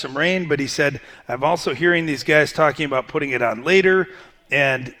catch some rain. But he said, I'm also hearing these guys talking about putting it on later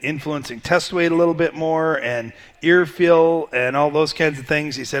and influencing test weight a little bit more and ear fill and all those kinds of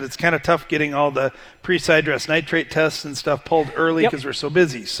things. He said it's kind of tough getting all the pre-side dress nitrate tests and stuff pulled early because we're so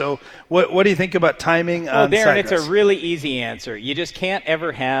busy. So what do you think about timing on Darren, side it's dress? a really easy answer. You just can't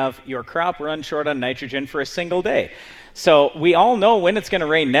ever have your crop run short on nitrogen for a single day. So we all know when it's going to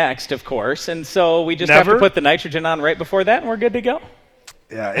rain next, of course, and so we just have to put the nitrogen on right before that, and we're good to go.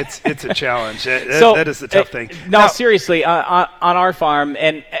 Yeah, it's a challenge. That is the tough thing. No, seriously, on our farm,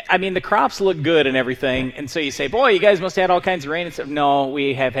 and I mean, the crops look good and everything, and so you say, boy, you guys must have had all kinds of rain and stuff. No,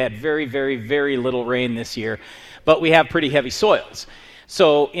 we have had very, very, very little rain this year, but we have pretty heavy soils.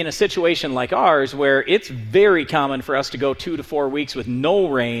 So in a situation like ours, where it's very common for us to go 2 to 4 weeks with no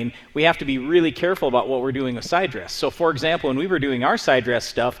rain, we have to be really careful about what we're doing with side dress. So for example, when we were doing our side dress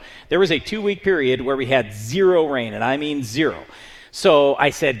stuff, there was a 2-week period where we had 0 rain, and I mean 0. So I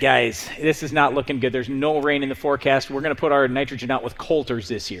said, guys, this is not looking good. There's no rain in the forecast. We're going to put our nitrogen out with coulters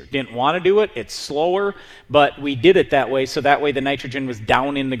this year. Didn't want to do it. It's slower, but we did it that way, so that way the nitrogen was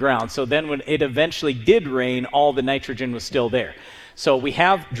down in the ground. So then when it eventually did rain, all the nitrogen was still there. So we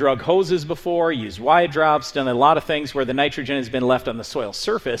have drug hoses before, used wide drops, done a lot of things where the nitrogen has been left on the soil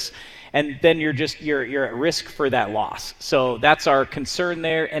surface, and then you're at risk for that loss. So that's our concern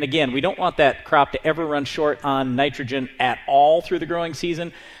there. And again, we don't want that crop to ever run short on nitrogen at all through the growing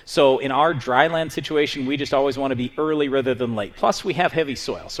season. So in our dryland situation, we just always want to be early rather than late. Plus, we have heavy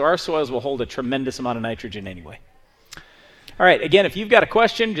soil, so our soils will hold a tremendous amount of nitrogen anyway. All right, again, if you've got a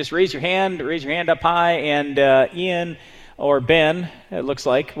question, just raise your hand up high, and Ian or Ben, it looks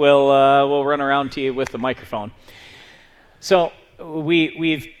like, we'll run around to you with the microphone. So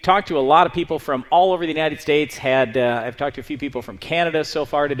we've talked to a lot of people from all over the United States. I've talked to a few people from Canada so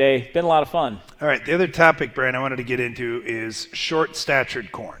far today. Been a lot of fun. All right, the other topic, Brian, I wanted to get into is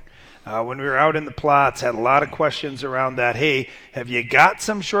short-statured corn. When we were out in the plots, had a lot of questions around that. Hey, have you got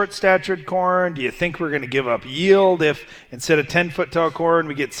some short-statured corn? Do you think we're going to give up yield if instead of 10-foot tall corn,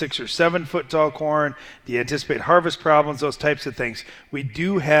 we get 6 or 7 foot tall corn? Do you anticipate harvest problems? Those types of things. We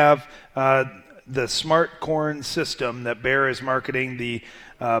do have the Smart Corn system that Bayer is marketing,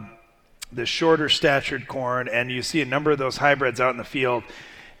 the shorter statured corn, and you see a number of those hybrids out in the field.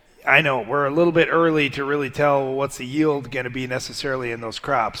 I know we're a little bit early to really tell what's the yield going to be necessarily in those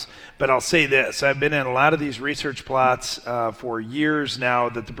crops, but I'll say this. I've been in a lot of these research plots for years now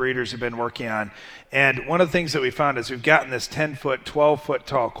that the breeders have been working on, and one of the things that we found as we've gotten this 10-foot, 12-foot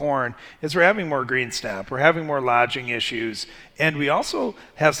tall corn is we're having more green snap, we're having more lodging issues, and we also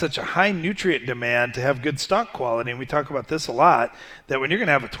have such a high nutrient demand to have good stalk quality, and we talk about this a lot, that when you're going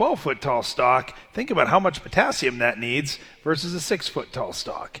to have a 12-foot tall stalk, think about how much potassium that needs versus a 6-foot tall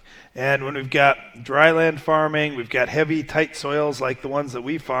stalk. And when we've got dryland farming, we've got heavy, tight soils like the ones that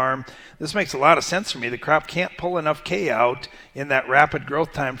we farm, this makes a lot of sense for me. The crop can't pull enough K out in that rapid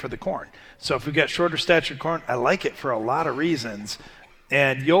growth time for the corn. So if we've got shorter statured corn, I like it for a lot of reasons.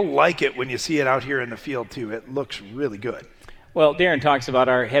 And you'll like it when you see it out here in the field, too. It looks really good. Well, Darren talks about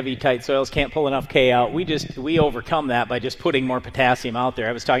our heavy, tight soils can't pull enough K out. We overcome that by just putting more potassium out there.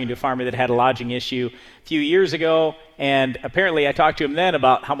 I was talking to a farmer that had a lodging issue a few years ago, and apparently I talked to him then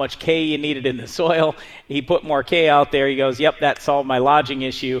about how much K you needed in the soil. He put more K out there. He goes, yep, that solved my lodging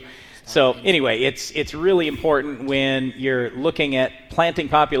issue. So anyway, it's really important when you're looking at planting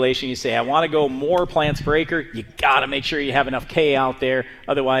population. You say, I want to go more plants per acre. You got to make sure you have enough K out there.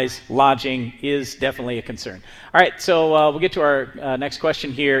 Otherwise, lodging is definitely a concern. All right, so we'll get to our next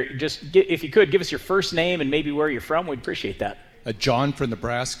question here. If you could, give us your first name and maybe where you're from. We'd appreciate that. John from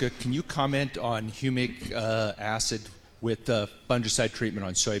Nebraska. Can you comment on humic acid with fungicide treatment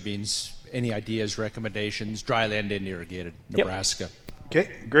on soybeans? Any ideas, recommendations? Dryland and irrigated, Nebraska. Yep. Okay,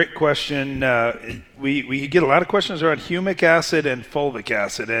 great question. We get a lot of questions around humic acid and fulvic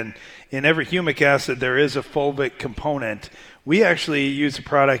acid, and in every humic acid there is a fulvic component. We actually use a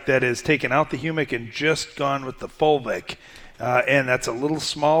product that has taken out the humic and just gone with the fulvic, and that's a little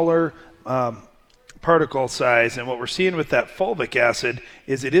smaller particle size, and what we're seeing with that fulvic acid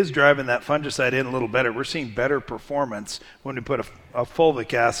is it is driving that fungicide in a little better. We're seeing better performance when we put a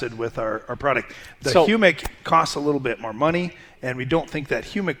fulvic acid with our product. The humic costs a little bit more money, and we don't think that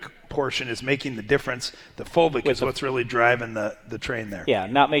humic portion is making the difference. The fulvic is what's really driving the train there. Yeah,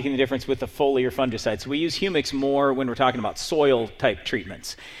 not making the difference with the foliar fungicides. So we use humics more when we're talking about soil-type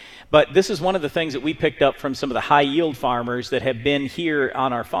treatments. But this is one of the things that we picked up from some of the high-yield farmers that have been here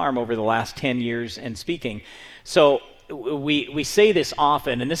on our farm over the last 10 years and speaking. So we say this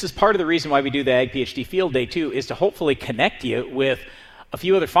often, and this is part of the reason why we do the Ag PhD Field Day too, is to hopefully connect you with a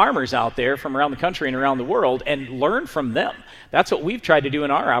few other farmers out there from around the country and around the world and learn from them. That's what we've tried to do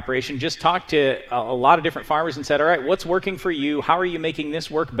in our operation, just talk to a lot of different farmers and said, all right, what's working for you? How are you making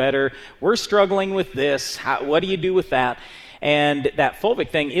this work better? We're struggling with this. What do you do with that? And that fulvic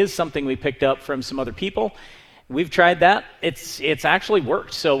thing is something we picked up from some other people. We've tried that. It's actually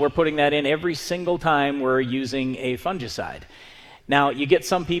worked. So we're putting that in every single time we're using a fungicide. Now, you get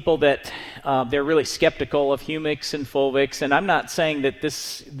some people that they're really skeptical of humics and fulvics, and I'm not saying that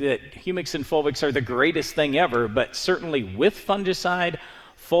humics and fulvics are the greatest thing ever, but certainly with fungicide,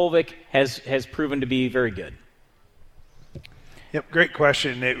 fulvic has proven to be very good. Yep, great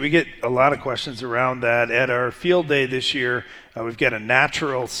question. We get a lot of questions around that. At our field day this year, we've got a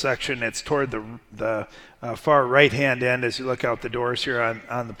natural section. It's toward the far right-hand end as you look out the doors here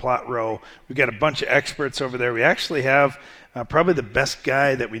on the plot row. We've got a bunch of experts over there. We actually have probably the best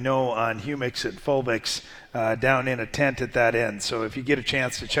guy that we know on humics and fulvics down in a tent at that end. So if you get a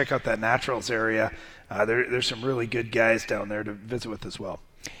chance to check out that naturals area, there's some really good guys down there to visit with as well.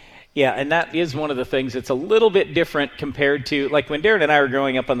 Yeah, and that is one of the things that's a little bit different compared to, like when Darren and I were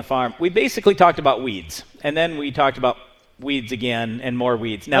growing up on the farm, we basically talked about weeds, and then we talked about weeds again and more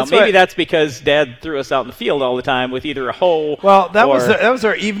weeds. Now, that's because Dad threw us out in the field all the time with either a hoe. Well, that was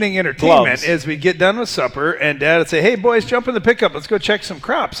our evening entertainment. As we get done with supper, and Dad would say, "Hey, boys, jump in the pickup. Let's go check some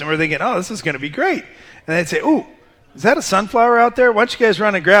crops." And we're thinking, "Oh, this is going to be great." And they'd say, "Ooh, is that a sunflower out there? Why don't you guys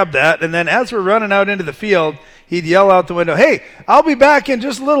run and grab that?" And then as we're running out into the field, he'd yell out the window, "Hey, I'll be back in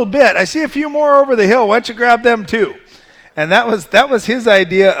just a little bit. I see a few more over the hill. Why don't you grab them too?" And that was his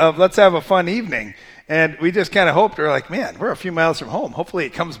idea of let's have a fun evening. And we just kind of hoped, we're like, man, we're a few miles from home. Hopefully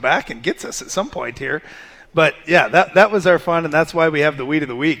it comes back and gets us at some point here. But yeah, that was our fun, and that's why we have the Weed of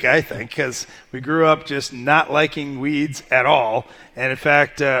the Week, I think, because we grew up just not liking weeds at all. And in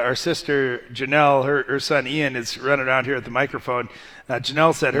fact, our sister Janelle, her son Ian is running around here at the microphone.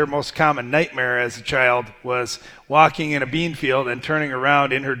 Janelle said her most common nightmare as a child was walking in a bean field and turning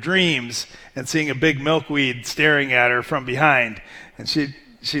around in her dreams and seeing a big milkweed staring at her from behind. And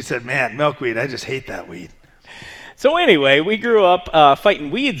she said, man, milkweed, I just hate that weed. So anyway, we grew up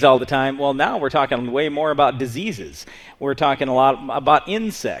fighting weeds all the time. Well, now we're talking way more about diseases. We're talking a lot about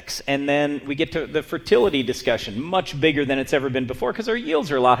insects. And then we get to the fertility discussion, much bigger than it's ever been before because our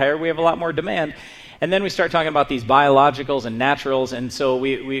yields are a lot higher. We have a lot more demand. And then we start talking about these biologicals and naturals. And so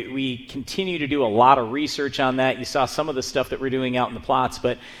we continue to do a lot of research on that. You saw some of the stuff that we're doing out in the plots,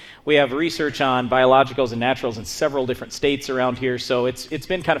 but we have research on biologicals and naturals in several different states around here. So it's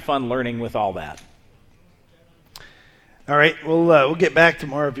been kind of fun learning with all that. All right, we'll get back to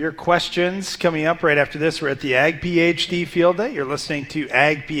more of your questions coming up right after this. We're at the Ag PhD Field Day. You're listening to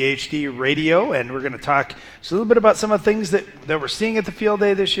Ag PhD Radio, and we're going to talk just a little bit about some of the things that we're seeing at the Field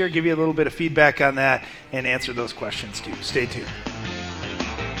Day this year, give you a little bit of feedback on that, and answer those questions too. Stay tuned.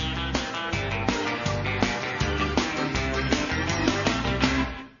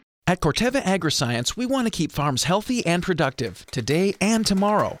 At Corteva Agriscience, we want to keep farms healthy and productive, today and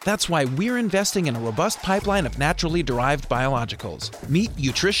tomorrow. That's why we're investing in a robust pipeline of naturally derived biologicals. Meet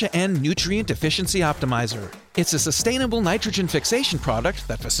Utrisha N Nutrient Efficiency Optimizer. It's a sustainable nitrogen fixation product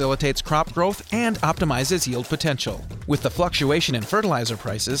that facilitates crop growth and optimizes yield potential. With the fluctuation in fertilizer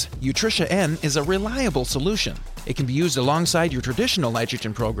prices, Utrisha N is a reliable solution. It can be used alongside your traditional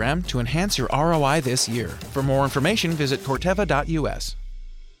nitrogen program to enhance your ROI this year. For more information, visit corteva.us.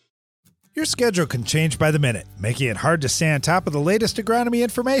 Your schedule can change by the minute, making it hard to stay on top of the latest agronomy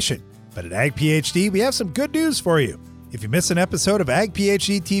information. But at Ag PhD, we have some good news for you. If you miss an episode of Ag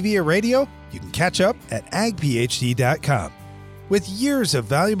PhD TV or radio, you can catch up at agphd.com. With years of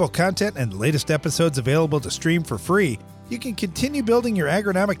valuable content and the latest episodes available to stream for free, you can continue building your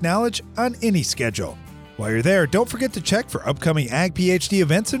agronomic knowledge on any schedule. While you're there, don't forget to check for upcoming Ag PhD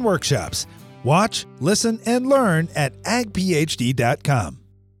events and workshops. Watch, listen, and learn at agphd.com.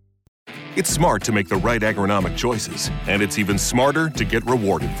 It's smart to make the right agronomic choices, and it's even smarter to get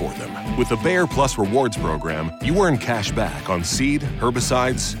rewarded for them. With the Bayer Plus Rewards program, you earn cash back on seed,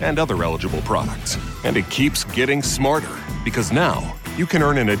 herbicides, and other eligible products. And it keeps getting smarter, because now you can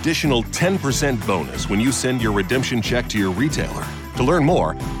earn an additional 10% bonus when you send your redemption check to your retailer. To learn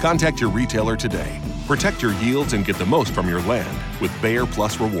more, contact your retailer today. Protect your yields and get the most from your land with Bayer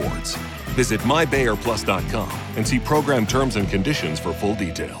Plus Rewards. Visit mybayerplus.com and see program terms and conditions for full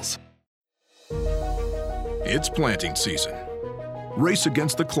details. It's planting season. Race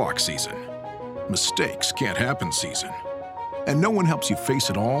against the clock season. Mistakes can't happen season. And no one helps you face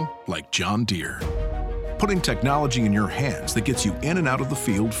it all like John Deere. Putting technology in your hands that gets you in and out of the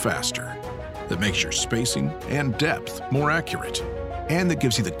field faster. That makes your spacing and depth more accurate. And that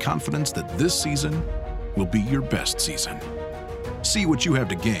gives you the confidence that this season will be your best season. See what you have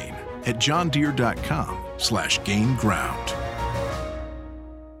to gain at johndeere.com/gain ground.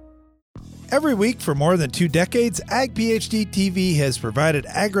 Every week for more than 2 decades, Ag PhD TV has provided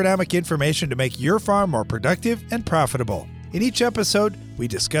agronomic information to make your farm more productive and profitable. In each episode, we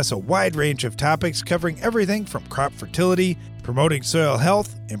discuss a wide range of topics covering everything from crop fertility, promoting soil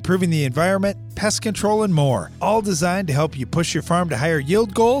health, improving the environment, pest control, and more, all designed to help you push your farm to higher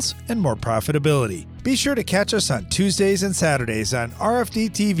yield goals and more profitability. Be sure to catch us on Tuesdays and Saturdays on RFD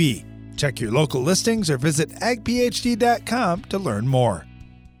TV. Check your local listings or visit agphd.com to learn more.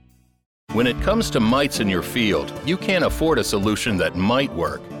 When it comes to mites in your field, you can't afford a solution that might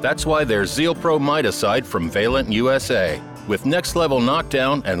work. That's why there's ZealPro Miticide from Valent USA. With next-level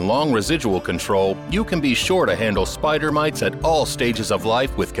knockdown and long residual control, you can be sure to handle spider mites at all stages of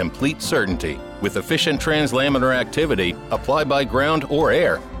life with complete certainty. With efficient translaminar activity, apply by ground or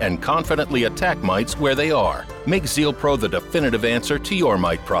air, and confidently attack mites where they are. Make ZealPro the definitive answer to your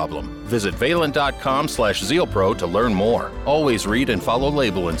mite problem. Visit valent.com/ZealPro to learn more. Always read and follow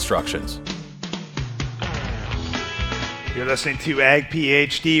label instructions. You're listening to Ag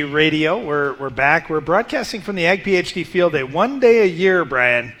PhD Radio. We're back. We're broadcasting from the Ag PhD Field Day. One day a year,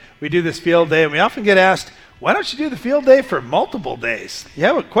 Brian, we do this field day, and we often get asked, why don't you do the field day for multiple days? You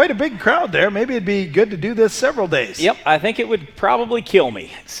have quite a big crowd there. Maybe it'd be good to do this several days. Yep, I think it would probably kill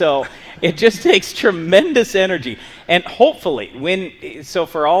me. So it just takes tremendous energy. And hopefully, so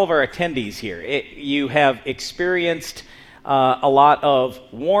for all of our attendees here, you have experienced a lot of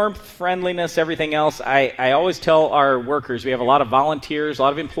warmth, friendliness, everything else. I always tell our workers, we have a lot of volunteers, a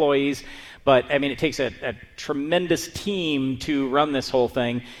lot of employees, but I mean, it takes a tremendous team to run this whole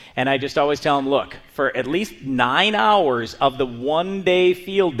thing. And I just always tell them, look, for at least 9 hours of the one-day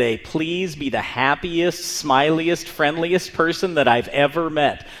field day, please be the happiest, smiliest, friendliest person that I've ever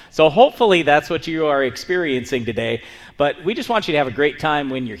met. So hopefully that's what you are experiencing today. But we just want you to have a great time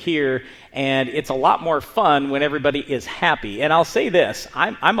when you're here, and it's a lot more fun when everybody is happy. And I'll say this,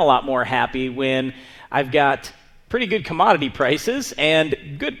 I'm a lot more happy when I've got pretty good commodity prices and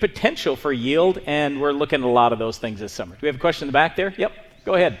good potential for yield, and we're looking at a lot of those things this summer. Do we have a question in the back there? Yep,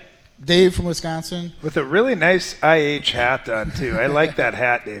 go ahead. Dave from Wisconsin. With a really nice IH hat on, too. I like that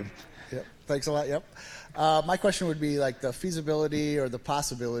hat, Dave. Yep, thanks a lot, yep. My question would be like the feasibility or the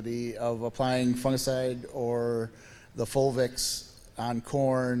possibility of applying fungicide or the Fulvix on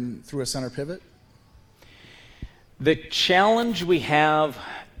corn through a center pivot? The challenge we have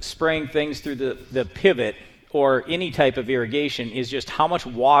spraying things through the pivot or any type of irrigation is just how much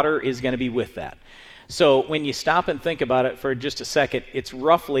water is going to be with that. So when you stop and think about it for just a second, it's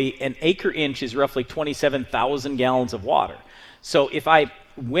roughly, an acre inch is roughly 27,000 gallons of water. So if I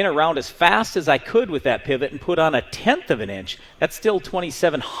went around as fast as I could with that pivot and put on 1/10 of an inch, that's still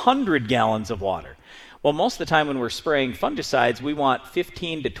 2,700 gallons of water. Well, most of the time when we're spraying fungicides, we want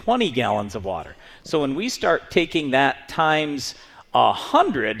 15 to 20 gallons of water. So when we start taking that times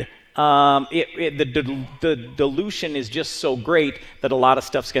 100, the dilution is just so great that a lot of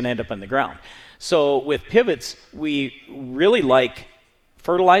stuff's going to end up in the ground. So with pivots, we really like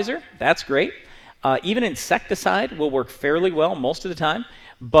fertilizer. That's great. Even insecticide will work fairly well most of the time.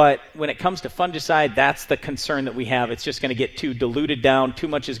 But when it comes to fungicide, that's the concern that we have. It's just going to get too diluted down. Too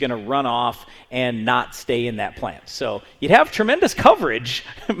much is going to run off and not stay in that plant. So you'd have tremendous coverage,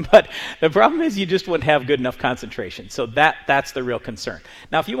 but the problem is you just wouldn't have good enough concentration. So that's the real concern.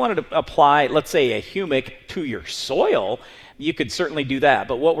 Now, if you wanted to apply, let's say, a humic to your soil, you could certainly do that.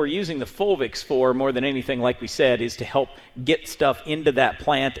 But what we're using the Fulvix for more than anything, like we said, is to help get stuff into that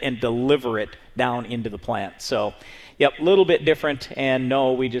plant and deliver it down into the plant. So, yep, a little bit different. And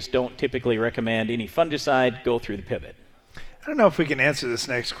no, we just don't typically recommend any fungicide go through the pivot. I don't know if we can answer this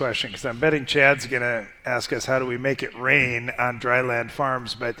next question because I'm betting Chad's going to ask us how do we make it rain on dryland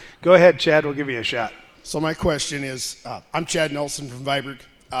farms. But go ahead, Chad. We'll give you a shot. So my question is, I'm Chad Nelson from Viborg.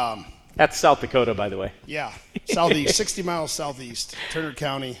 That's South Dakota, by the way. Yeah, southeast, 60 miles southeast, Turner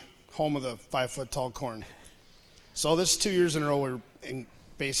County, home of the 5-foot-tall corn. So this is 2 years in a row we're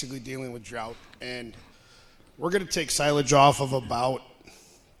basically dealing with drought, and we're going to take silage off of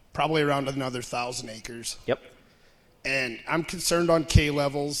probably around another 1,000 acres. Yep. And I'm concerned on K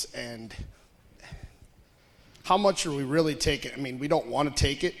levels and how much are we really taking? I mean, we don't want to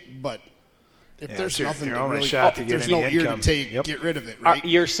take it, but if there's nothing to really, if there's no ear to take, get rid of it, right?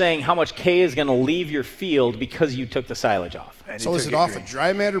 You're saying how much K is going to leave your field because you took the silage off. So is it off a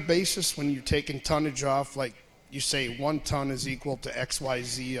dry matter basis when you're taking tonnage off? Like you say 1 ton is equal to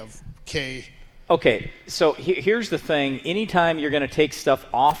XYZ of K. Okay, so here's the thing. Anytime you're going to take stuff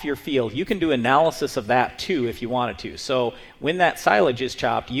off your field, you can do analysis of that too if you wanted to. So when that silage is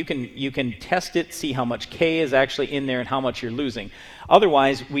chopped, you can test it, see how much K is actually in there and how much you're losing.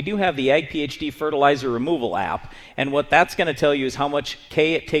 Otherwise, we do have the Ag PhD fertilizer removal app, and what that's going to tell you is how much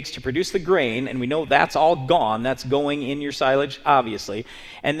K it takes to produce the grain, and we know that's all gone. That's going in your silage, obviously.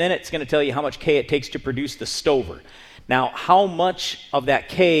 And then it's going to tell you how much K it takes to produce the stover. Now, how much of that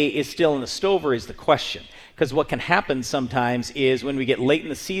K is still in the stover is the question. Because what can happen sometimes is when we get late in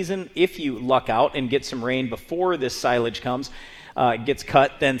the season, if you luck out and get some rain before this silage gets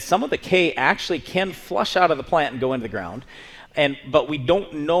cut, then some of the K actually can flush out of the plant and go into the ground. But we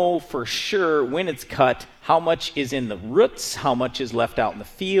don't know for sure when it's cut how much is in the roots, how much is left out in the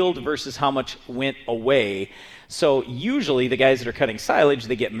field versus how much went away. So usually the guys that are cutting silage,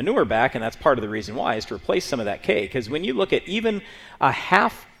 they get manure back, and that's part of the reason why is to replace some of that K. Because when you look at even a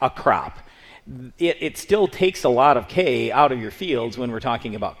half a crop, it still takes a lot of K out of your fields when we're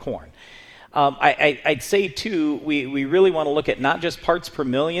talking about corn. I'd say, too, we really want to look at not just parts per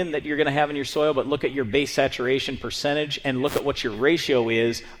million that you're going to have in your soil, but look at your base saturation percentage and look at what your ratio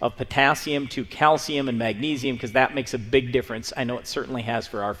is of potassium to calcium and magnesium, because that makes a big difference. I know it certainly has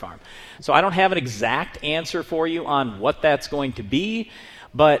for our farm. So I don't have an exact answer for you on what that's going to be,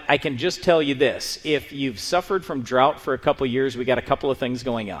 but I can just tell you this. If you've suffered from drought for a couple of years, we got a couple of things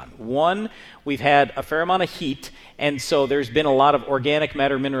going on. One, we've had a fair amount of heat, and so there's been a lot of organic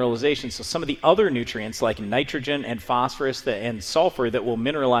matter mineralization. So some of the other nutrients like nitrogen and phosphorus and sulfur that will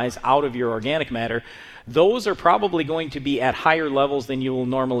mineralize out of your organic matter, those are probably going to be at higher levels than you will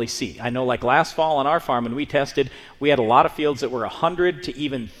normally see. I know like last fall on our farm when we tested, we had a lot of fields that were 100 to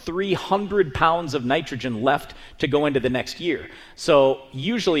even 300 pounds of nitrogen left to go into the next year. So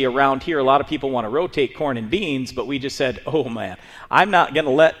usually around here, a lot of people want to rotate corn and beans, but we just said, oh man, I'm not going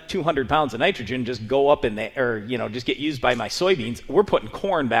to let 200 pounds of nitrogen just go up in there, or just get used by my soybeans. We're putting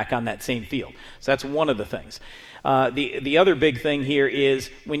corn back on that same field. So that's one of the things. The other big thing here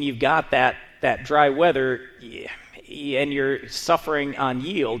is when you've got that dry weather and you're suffering on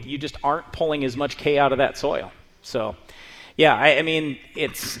yield, you just aren't pulling as much K out of that soil. So, yeah, I mean,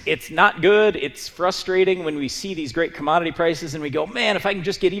 it's not good. It's frustrating when we see these great commodity prices and we go, man, if I can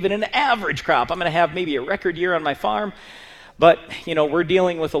just get even an average crop, I'm going to have maybe a record year on my farm. But, we're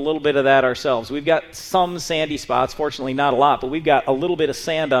dealing with a little bit of that ourselves. We've got some sandy spots, fortunately not a lot, but we've got a little bit of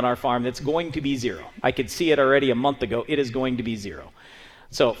sand on our farm that's going to be zero. I could see it already a month ago. It is going to be zero.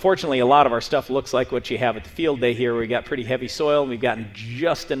 So fortunately, a lot of our stuff looks like what you have at the field day here. We got pretty heavy soil, and we've gotten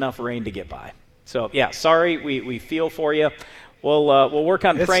just enough rain to get by. So, yeah, sorry, we feel for you. We'll work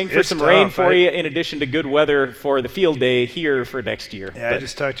on praying for some rain for you in addition to good weather for the field day here for next year. Yeah, I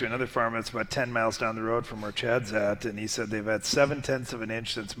just talked to another farmer that's about 10 miles down the road from where Chad's at, and he said they've had 0.7 of an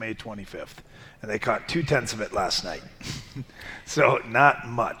inch since May 25th, and they caught 0.2 of it last night. So not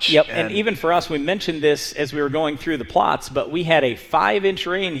much. Yep, and even for us, we mentioned this as we were going through the plots, but we had a 5-inch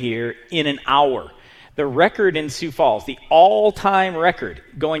rain here in an hour. The record in Sioux Falls, the all-time record,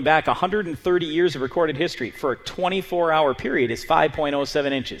 going back 130 years of recorded history for a 24-hour period, is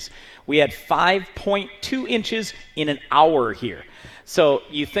 5.07 inches. We had 5.2 inches in an hour here. So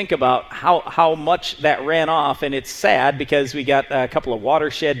you think about how much that ran off, and it's sad because we got a couple of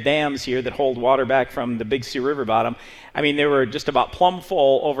watershed dams here that hold water back from the Big Sioux River bottom. I mean, they were just about plumb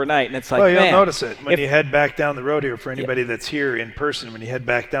full overnight, and it's like, well, you'll man, notice it when you head back down the road here. For anybody that's here in person, when you head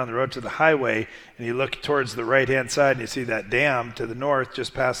back down the road to the highway and you look towards the right-hand side and you see that dam to the north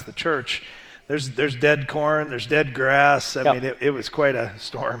just past the church, there's dead corn, there's dead grass. I mean, it was quite a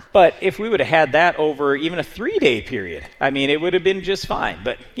storm. But if we would have had that over even a 3-day period, I mean, it would have been just fine.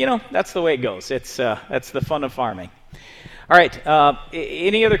 But, that's the way it goes. That's the fun of farming. All right.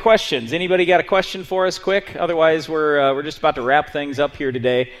 Any other questions? Anybody got a question for us quick? Otherwise, we're just about to wrap things up here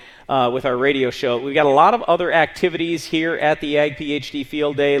today with our radio show. We've got a lot of other activities here at the Ag PhD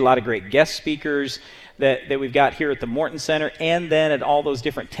Field Day, a lot of great guest speakers that we've got here at the Morton Center and then at all those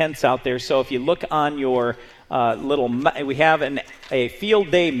different tents out there. So if you look on your we have a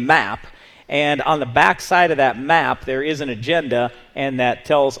field day map, and on the back side of that map there is an agenda, and that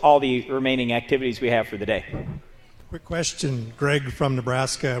tells all the remaining activities we have for the day. Quick question, Greg from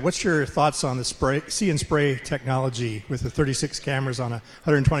Nebraska. What's your thoughts on the see and spray technology with the 36 cameras on a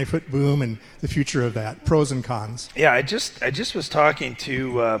 120-foot boom and the future of that? Pros and cons. Yeah, I just was talking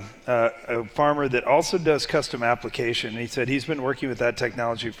to a farmer that also does custom application, and he said he's been working with that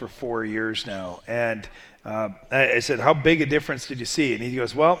technology for 4 years now. And I said, how big a difference did you see? And he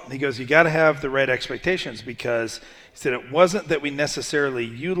goes, you got to have the right expectations, because he said it wasn't that we necessarily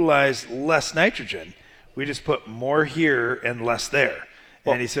utilized less nitrogen. We just put more here and less there.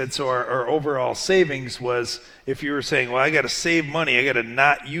 And he said, so our overall savings was, if you were saying, well, I got to save money, I got to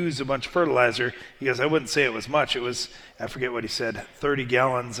not use a bunch of fertilizer, he goes, I wouldn't say it was much. It was, I forget what he said, 30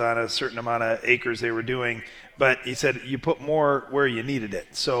 gallons on a certain amount of acres they were doing. But he said you put more where you needed it.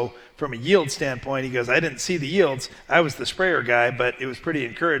 So from a yield standpoint, he goes, I didn't see the yields. I was the sprayer guy, but it was pretty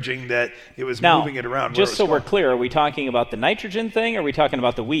encouraging that it was moving it around. Just so we're clear, are we talking about the nitrogen thing, or are we talking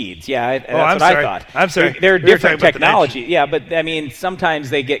about the weeds? Yeah, that's what I thought. I'm sorry. They're different technology. Yeah, but I mean, sometimes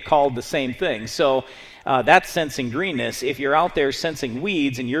they get called the same thing. So that's sensing greenness. If you're out there sensing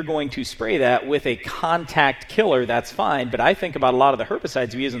weeds and you're going to spray that with a contact killer, that's fine. But I think about a lot of the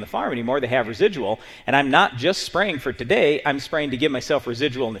herbicides we use on the farm anymore, they have residual. And I'm not just spraying for today, I'm spraying to give myself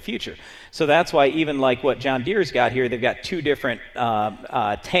residual in the future. So that's why even like what John Deere's got here, they've got 2 different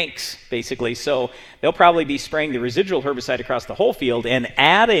tanks, basically. So they'll probably be spraying the residual herbicide across the whole field and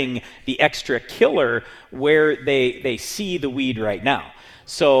adding the extra killer where they see the weed right now.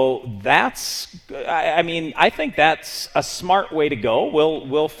 So I think that's a smart way to go.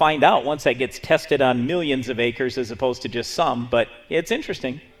 We'll find out once that gets tested on millions of acres as opposed to just some, but it's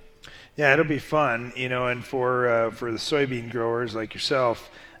interesting. Yeah, it'll be fun, and for the soybean growers like yourself,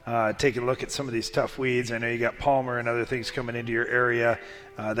 take a look at some of these tough weeds. I know you got Palmer and other things coming into your area.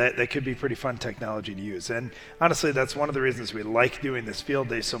 That could be pretty fun technology to use. And honestly, that's one of the reasons we like doing this field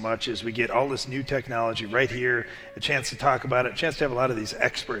day so much, is we get all this new technology right here, a chance to talk about it, a chance to have a lot of these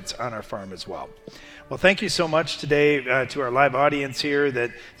experts on our farm as well. Well, thank you so much today to our live audience here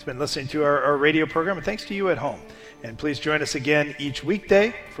that's been listening to our radio program, and thanks to you at home. And please join us again each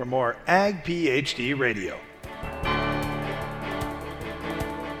weekday for more Ag PhD Radio.